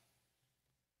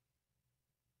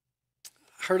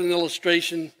 I heard an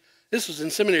illustration. This was in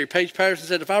seminary. Paige Patterson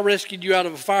said, if I rescued you out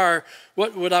of a fire,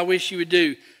 what would I wish you would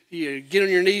do? You get on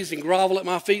your knees and grovel at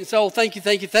my feet and say, oh, thank you,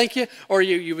 thank you, thank you. Or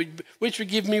you would, which would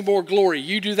give me more glory?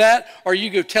 You do that, or you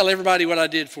go tell everybody what I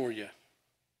did for you?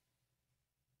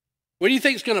 What do you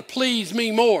think is going to please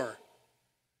me more?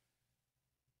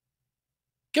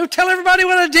 Go tell everybody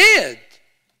what I did.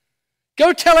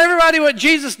 Go tell everybody what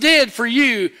Jesus did for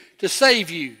you to save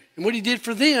you and what he did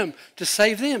for them to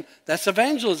save them. That's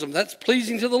evangelism. That's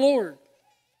pleasing to the Lord.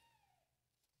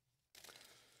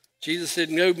 Jesus said,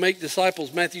 go make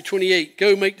disciples, Matthew 28.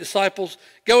 Go and make disciples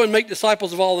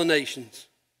of all the nations.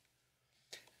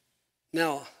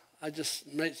 Now, I just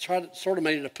sort of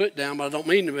made it a put down, but I don't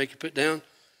mean to make it put down.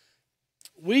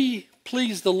 We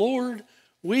please the Lord.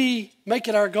 We make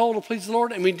it our goal to please the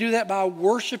Lord, and we do that by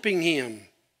worshiping him.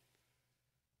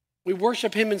 We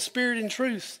worship him in spirit and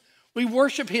truth. We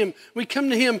worship him. We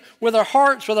come to him with our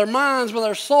hearts, with our minds, with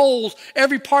our souls,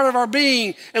 every part of our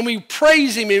being, and we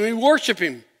praise him and we worship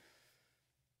him.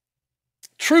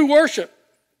 True worship.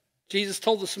 Jesus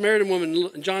told the Samaritan woman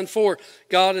in John 4,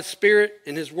 God is spirit,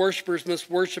 and his worshipers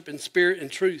must worship in spirit and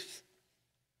truth.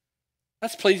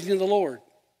 That's pleasing to the Lord.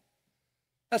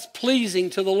 That's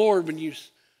pleasing to the Lord when you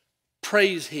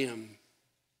praise him.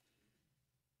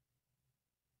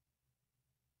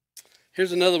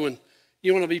 Here's another one.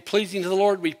 You want to be pleasing to the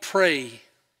Lord? We pray. You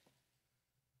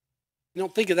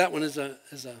don't think of that one as a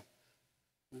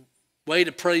way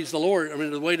to praise the Lord. I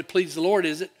mean, the way to please the Lord,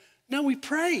 is it? No, we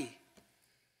pray.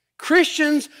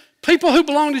 Christians, people who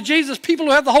belong to Jesus, people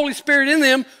who have the Holy Spirit in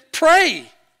them,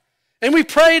 pray. And we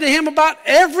pray to him about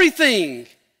everything.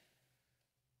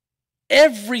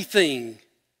 Everything.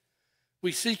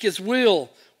 We seek his will.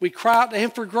 We cry out to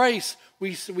him for grace.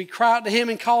 We cry out to him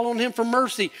and call on him for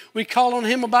mercy. We call on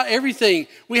him about everything.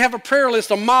 We have a prayer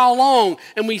list a mile long,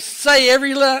 and we say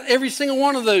every single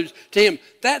one of those to him.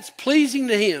 That's pleasing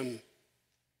to him.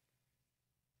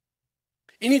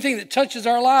 Anything that touches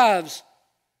our lives,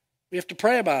 we have to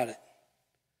pray about it.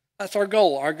 That's our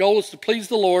goal. Our goal is to please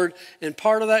the Lord, and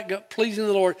part of that pleasing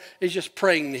the Lord is just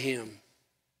praying to him,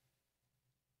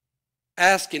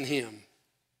 asking him,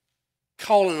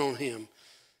 calling on him.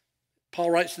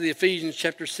 Paul writes to the Ephesians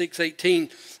chapter 6:18,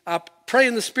 I pray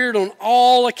in the Spirit on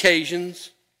all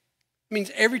occasions. It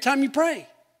means every time you pray.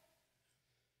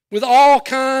 With all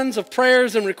kinds of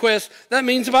prayers and requests. That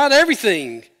means about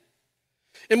everything.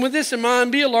 And with this in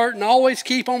mind, be alert and always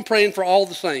keep on praying for all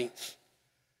the saints.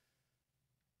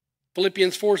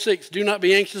 Philippians 4:6, do not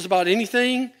be anxious about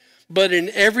anything, but in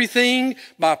everything,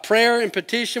 by prayer and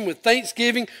petition with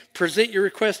thanksgiving, present your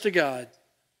request to God.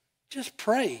 Just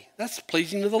pray. That's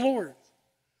pleasing to the Lord.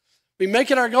 We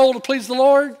make it our goal to please the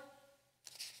Lord.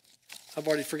 I've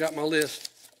already forgot my list.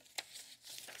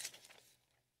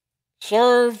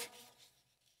 Serve,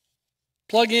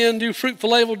 plug in, do fruitful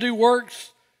labor, do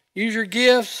works, use your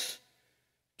gifts,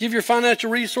 give your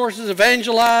financial resources,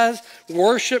 evangelize,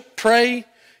 worship, pray.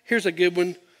 Here's a good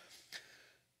one.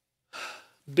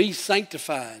 Be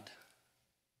sanctified.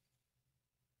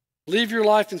 Live your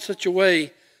life in such a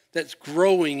way that's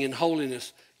growing in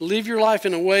holiness. Live your life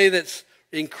in a way that's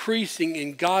increasing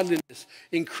in godliness,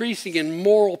 increasing in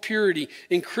moral purity,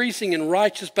 increasing in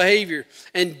righteous behavior,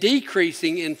 and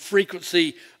decreasing in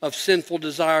frequency of sinful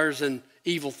desires and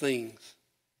evil things.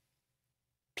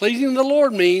 Pleasing the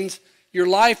Lord means your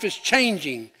life is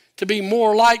changing to be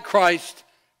more like Christ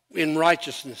in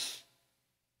righteousness.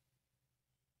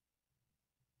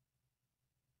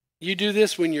 You do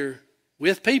this when you're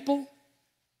with people,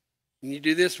 and you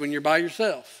do this when you're by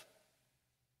yourself.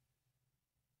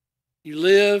 You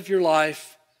live your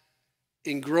life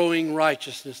in growing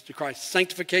righteousness to Christ.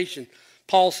 Sanctification.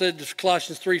 Paul said to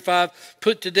Colossians 3:5,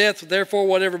 put to death, therefore,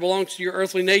 whatever belongs to your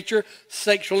earthly nature,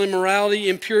 sexual immorality,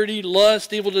 impurity,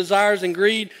 lust, evil desires, and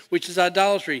greed, which is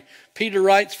idolatry. Peter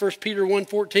writes, 1 Peter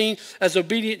 1:14, as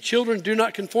obedient children, do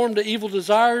not conform to evil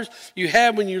desires you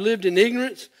had when you lived in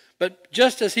ignorance. But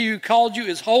just as he who called you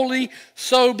is holy,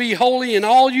 so be holy in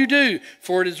all you do.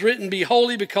 For it is written, be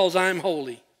holy because I am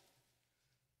holy.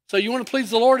 So you want to please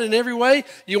the Lord in every way?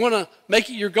 You want to make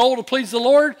it your goal to please the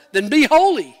Lord? Then be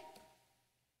holy.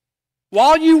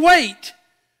 While you wait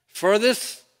for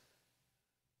this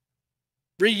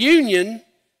reunion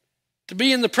to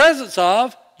be in the presence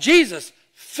of Jesus,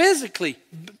 physically,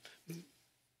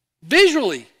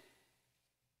 visually,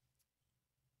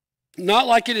 not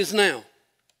like it is now.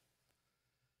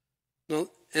 No,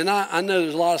 and I know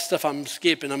there's a lot of stuff I'm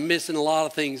skipping. I'm missing a lot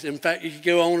of things. In fact, you could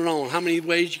go on and on. How many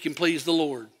ways you can please the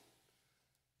Lord?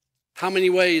 How many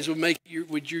ways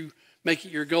would you make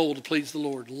it your goal to please the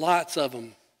Lord? Lots of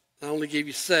them. I only gave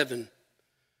you 7.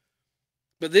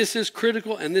 But this is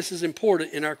critical and this is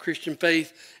important in our Christian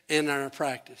faith and in our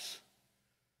practice.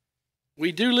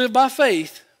 We do live by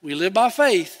faith. We live by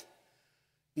faith.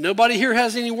 Nobody here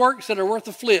has any works that are worth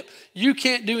a flip. You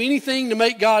can't do anything to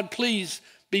make God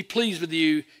be pleased with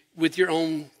you with your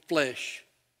own flesh.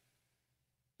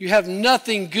 You have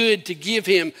nothing good to give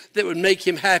him that would make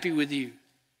him happy with you.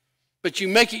 But you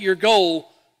make it your goal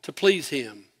to please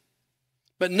him.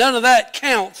 But none of that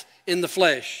counts in the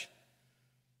flesh.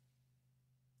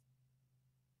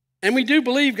 And we do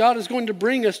believe God is going to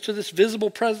bring us to this visible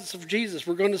presence of Jesus.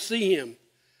 We're going to see him.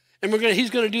 And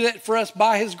he's going to do that for us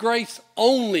by his grace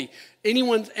only.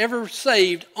 Anyone's ever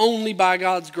saved only by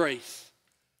God's grace.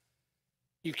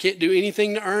 You can't do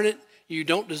anything to earn it. You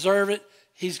don't deserve it.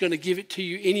 He's going to give it to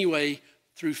you anyway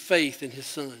through faith in his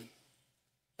Son.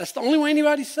 That's the only way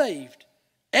anybody's saved.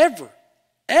 Ever.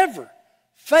 Ever.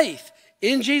 Faith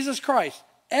in Jesus Christ.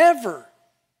 Ever.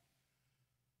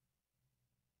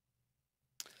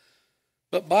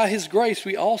 But by his grace,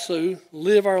 we also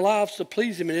live our lives to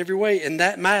please him in every way, and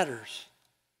that matters.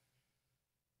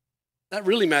 That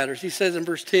really matters. He says in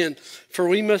verse 10, for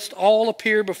we must all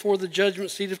appear before the judgment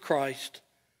seat of Christ,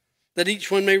 that each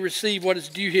one may receive what is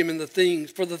due him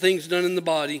for the things done in the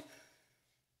body,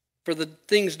 for the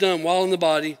things done while in the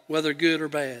body, whether good or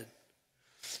bad.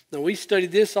 Now we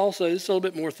studied this also. This is a little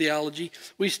bit more theology.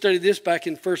 We studied this back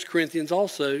in 1 Corinthians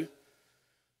also.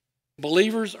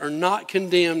 Believers are not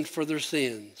condemned for their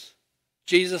sins.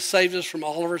 Jesus saves us from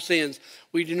all of our sins.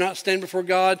 We do not stand before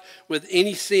God with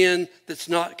any sin that's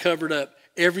not covered up.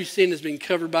 Every sin has been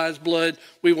covered by his blood.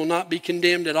 We will not be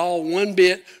condemned at all one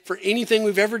bit for anything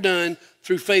we've ever done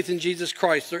through faith in Jesus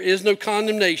Christ. There is no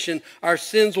condemnation. Our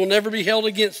sins will never be held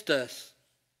against us.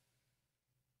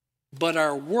 But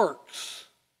our works,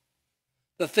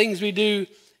 the things we do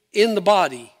in the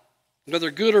body, whether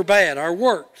good or bad, our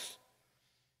works,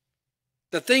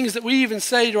 the things that we even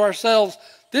say to ourselves,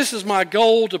 this is my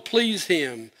goal to please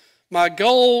him. My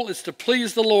goal is to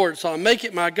please the Lord. So I make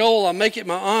it my goal. I make it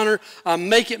my honor. I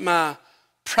make it my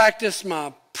practice,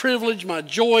 my privilege, my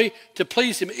joy to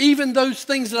please him. Even those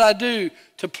things that I do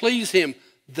to please him,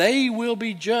 they will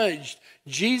be judged.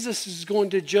 Jesus is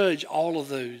going to judge all of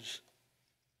those.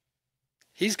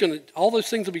 all those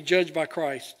things will be judged by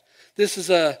Christ. This is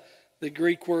the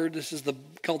Greek word. This is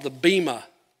called the bema.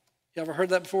 You ever heard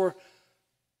that before?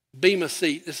 Bema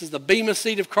seat. This is the bema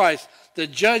seat of Christ, the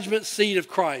judgment seat of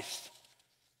Christ.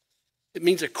 It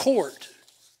means a court.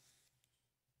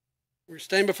 We're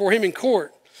standing before him in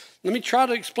court. Let me try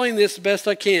to explain this the best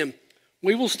I can.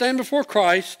 We will stand before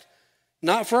Christ,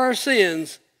 not for our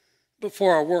sins, but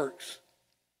for our works.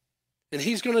 And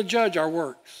he's going to judge our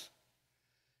works.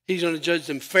 He's going to judge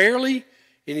them fairly,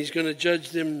 and he's going to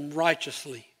judge them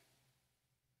righteously.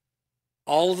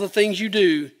 All of the things you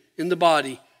do in the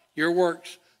body, your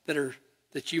works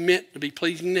that you meant to be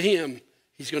pleasing to him,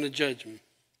 he's going to judge them.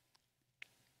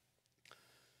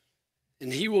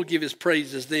 And he will give his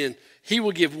praises then. He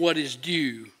will give what is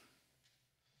due.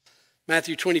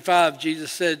 Matthew 25,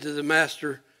 Jesus said to the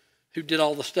master who did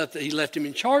all the stuff that he left him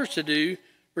in charge to do,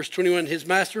 verse 21, his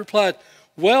master replied,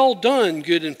 "Well done,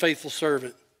 good and faithful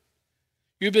servant.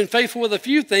 You've been faithful with a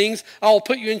few things. I'll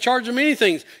put you in charge of many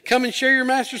things. Come and share your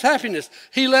master's happiness."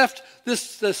 He left the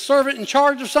servant in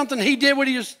charge of something. He did what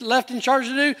he was left in charge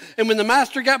to do. And when the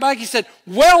master got back, he said,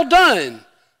 "Well done."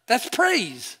 That's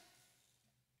praise.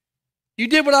 You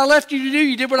did what I left you to do.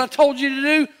 You did what I told you to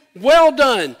do. Well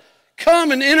done.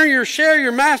 Come and share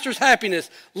your master's happiness.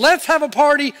 Let's have a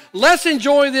party. Let's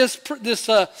enjoy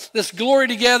this glory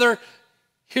together.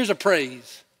 Here's a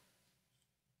praise.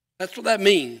 That's what that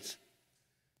means.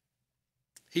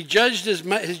 He judged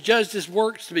his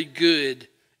works to be good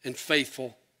and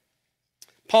faithful.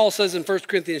 Paul says in 1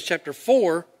 Corinthians chapter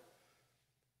 4,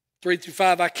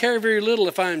 3-5, "I care very little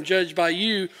if I am judged by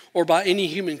you or by any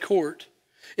human court.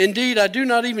 Indeed, I do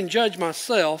not even judge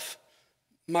myself.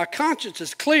 My conscience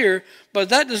is clear, but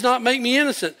that does not make me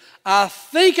innocent. I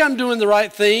think I'm doing the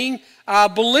right thing. I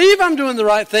believe I'm doing the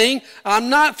right thing. I'm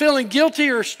not feeling guilty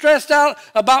or stressed out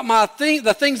about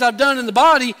the things I've done in the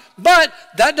body, but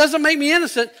that doesn't make me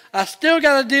innocent. I still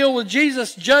got to deal with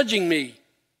Jesus judging me."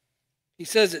 He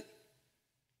says it.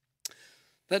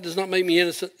 "That does not make me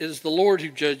innocent. It is the Lord who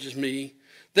judges me.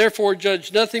 Therefore,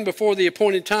 judge nothing before the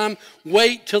appointed time.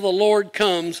 Wait till the Lord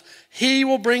comes. He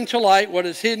will bring to light what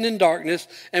is hidden in darkness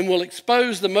and will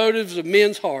expose the motives of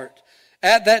men's heart.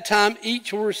 At that time,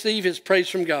 each will receive his praise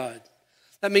from God."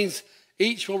 That means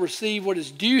each will receive what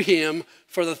is due him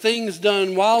for the things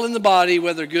done while in the body,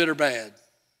 whether good or bad.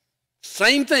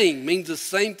 Same thing, means the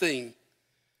same thing.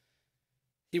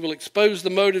 He will expose the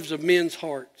motives of men's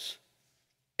hearts.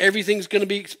 Everything's going to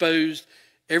be exposed.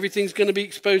 Everything's going to be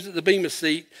exposed at the bema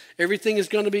seat. Everything is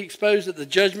going to be exposed at the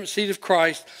judgment seat of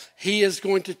Christ. He is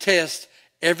going to test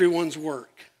everyone's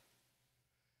work.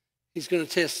 He's going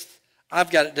to test.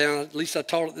 I've got it down. At least I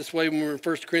taught it this way when we were in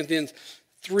 1 Corinthians.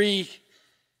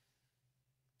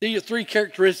 These are three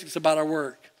characteristics about our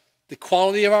work: the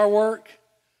quality of our work,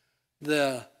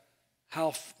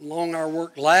 how long our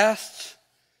work lasts,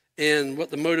 and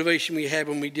what the motivation we had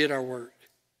when we did our work.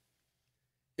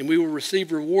 And we will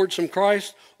receive rewards from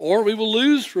Christ, or we will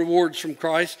lose rewards from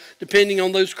Christ, depending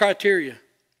on those criteria.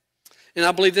 And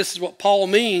I believe this is what Paul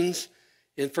means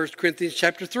in 1 Corinthians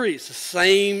chapter 3. It's the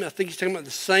same. I think he's talking about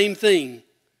the same thing. In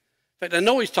fact, I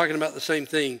know he's talking about the same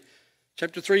thing.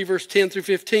 Chapter 3, verse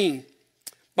 10-15.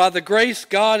 "By the grace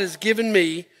God has given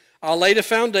me, I laid a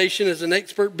foundation as an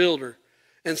expert builder,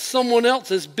 and someone else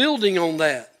is building on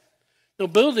that." Now,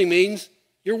 building means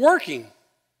you're working.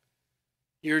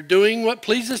 You're doing what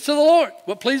pleases to the Lord.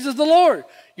 What pleases the Lord.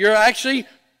 You're actually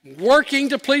working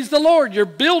to please the Lord. You're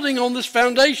building on this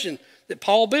foundation that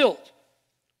Paul built.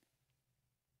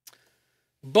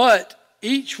 But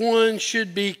each one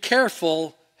should be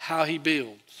careful how he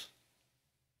builds.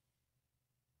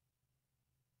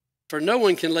 For no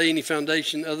one can lay any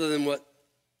foundation other than what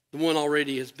the one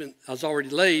has already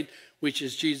laid, which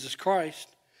is Jesus Christ.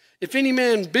 If any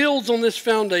man builds on this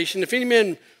foundation, if any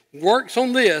man works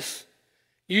on this,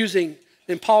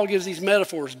 then Paul gives these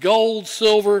metaphors: gold,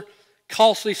 silver,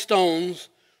 costly stones,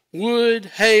 wood,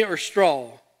 hay, or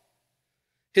straw.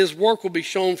 His work will be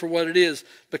shown for what it is,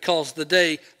 because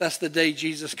that's the day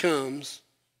Jesus comes,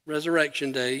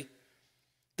 resurrection day.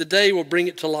 The day will bring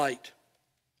it to light.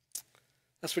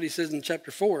 That's what he says in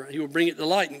chapter 4. He will bring it to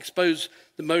light and expose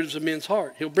the motives of men's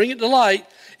heart. He'll bring it to light.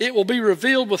 It will be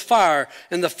revealed with fire,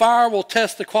 and the fire will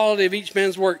test the quality of each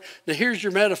man's work. Now here's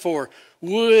your metaphor: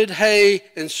 wood, hay,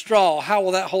 and straw. How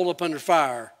will that hold up under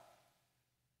fire?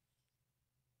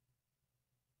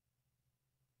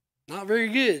 Not very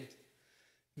good.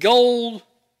 Gold,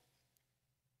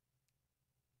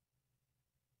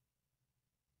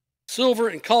 silver,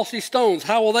 and costly stones.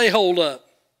 How will they hold up?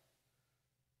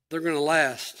 They're going to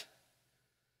last.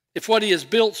 If what he has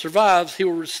built survives, he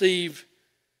will receive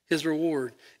his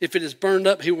reward. If it is burned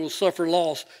up, he will suffer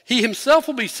loss. He himself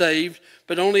will be saved,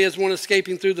 but only as one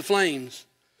escaping through the flames.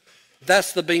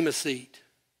 That's the bema seat.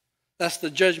 That's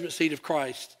the judgment seat of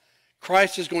Christ.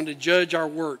 Christ is going to judge our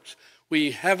works.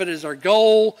 We have it as our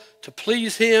goal to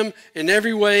please him in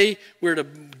every way. We're to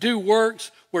do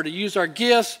works. We're to use our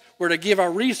gifts. We're to give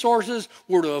our resources.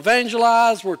 We're to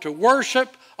evangelize. We're to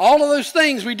worship. All of those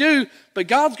things we do, but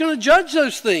God's going to judge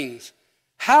those things.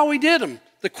 How we did them,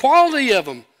 the quality of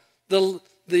them,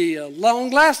 the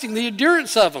long-lasting, the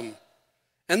endurance of them,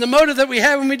 and the motive that we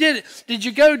had when we did it. Did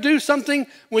you go do something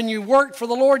when you worked for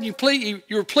the Lord and you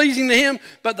were pleasing to him,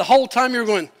 but the whole time you were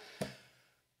going,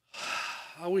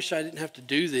 I wish I didn't have to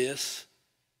do this.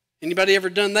 Anybody ever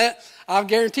done that? I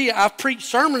guarantee you, I've preached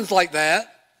sermons like that.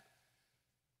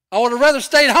 I would have rather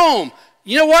stayed home.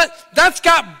 You know what? That's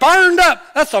got burned up.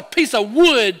 That's a piece of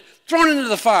wood thrown into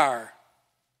the fire.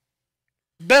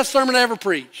 Best sermon I ever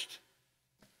preached.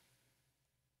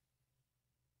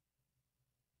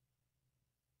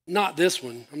 Not this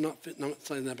one. I'm not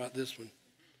saying that about this one.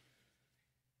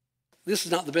 This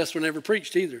is not the best one I ever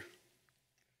preached either.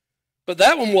 But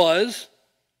that one was.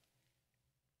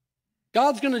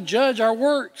 God's going to judge our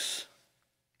works.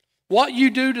 What you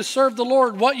do to serve the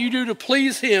Lord, what you do to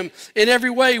please him in every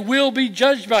way will be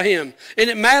judged by him. And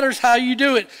it matters how you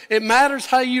do it. It matters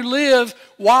how you live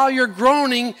while you're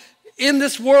groaning in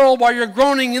this world, while you're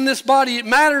groaning in this body. It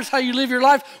matters how you live your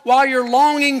life while you're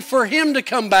longing for him to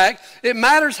come back. It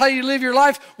matters how you live your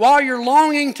life while you're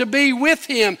longing to be with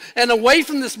him and away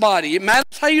from this body. It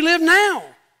matters how you live now.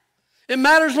 It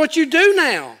matters what you do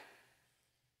now.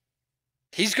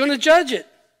 He's going to judge it.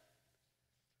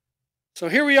 So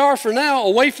here we are for now,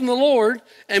 away from the Lord,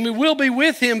 and we will be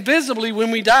with him visibly when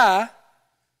we die.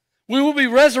 We will be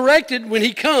resurrected when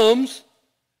he comes.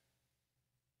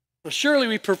 Well, surely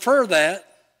we prefer that.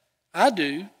 I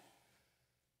do.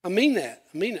 I mean that.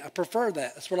 I prefer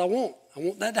that. That's what I want. I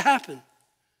want that to happen.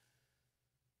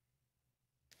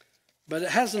 But it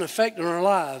has an effect on our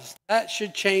lives. That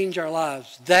should change our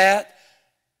lives. That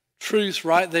truth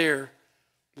right there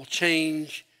will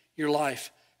change your life,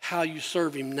 how you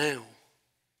serve him now.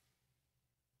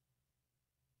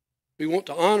 We want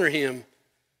to honor him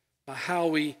by how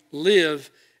we live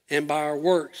and by our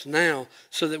works now,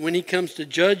 so that when he comes to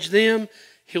judge them,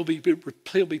 he'll be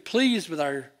pleased with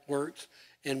our works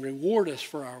and reward us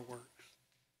for our works.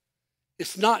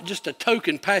 It's not just a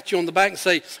token, pat you on the back and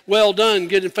say, well done,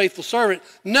 good and faithful servant.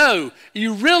 No,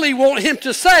 you really want him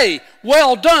to say,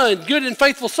 well done, good and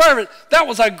faithful servant. That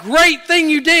was a great thing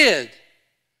you did.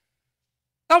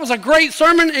 That was a great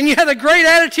sermon, and you had a great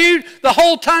attitude the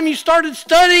whole time you started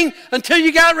studying until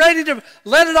you got ready to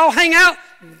let it all hang out.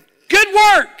 Good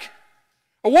work.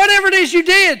 Or whatever it is you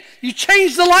did, you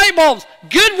changed the light bulbs.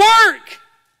 Good work.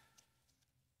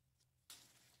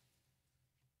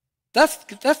 That's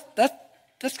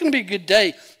going to be a good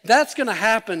day. That's going to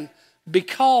happen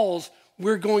because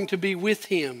we're going to be with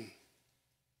him.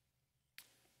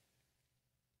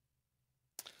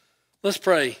 Let's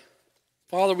pray.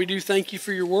 Father, we do thank you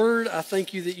for your word. I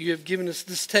thank you that you have given us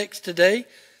this text today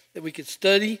that we could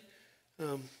study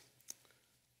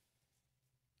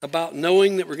about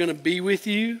knowing that we're going to be with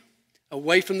you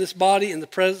away from this body in the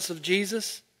presence of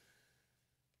Jesus.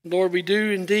 Lord, we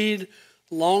do indeed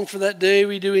long for that day.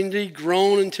 We do indeed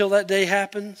groan until that day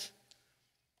happens.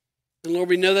 And Lord,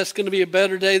 we know that's going to be a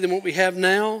better day than what we have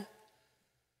now.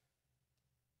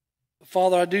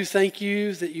 Father, I do thank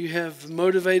you that you have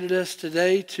motivated us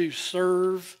today to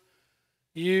serve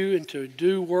you and to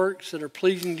do works that are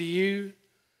pleasing to you,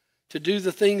 to do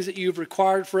the things that you've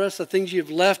required for us, the things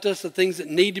you've left us, the things that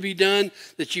need to be done,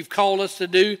 that you've called us to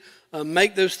do.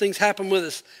 Make those things happen with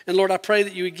us. And Lord, I pray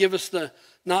that you would give us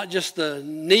not just the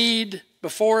need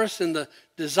before us and the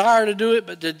desire to do it,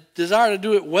 but the desire to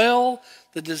do it well,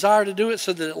 the desire to do it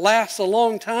so that it lasts a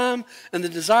long time, and the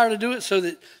desire to do it so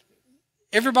that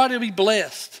everybody will be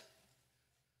blessed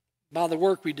by the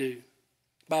work we do,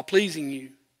 by pleasing you.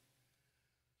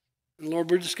 And Lord,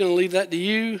 we're just going to leave that to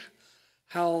you,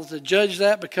 how to judge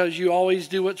that, because you always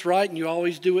do what's right and you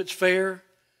always do what's fair.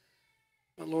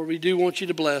 But Lord, we do want you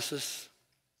to bless us.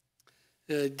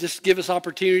 Just give us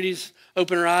opportunities,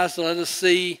 open our eyes to let us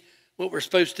see what we're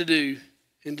supposed to do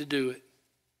and to do it.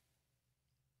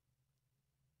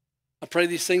 I pray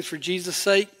these things for Jesus'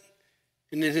 sake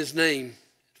and in his name,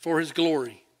 for his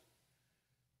glory.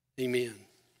 Amen.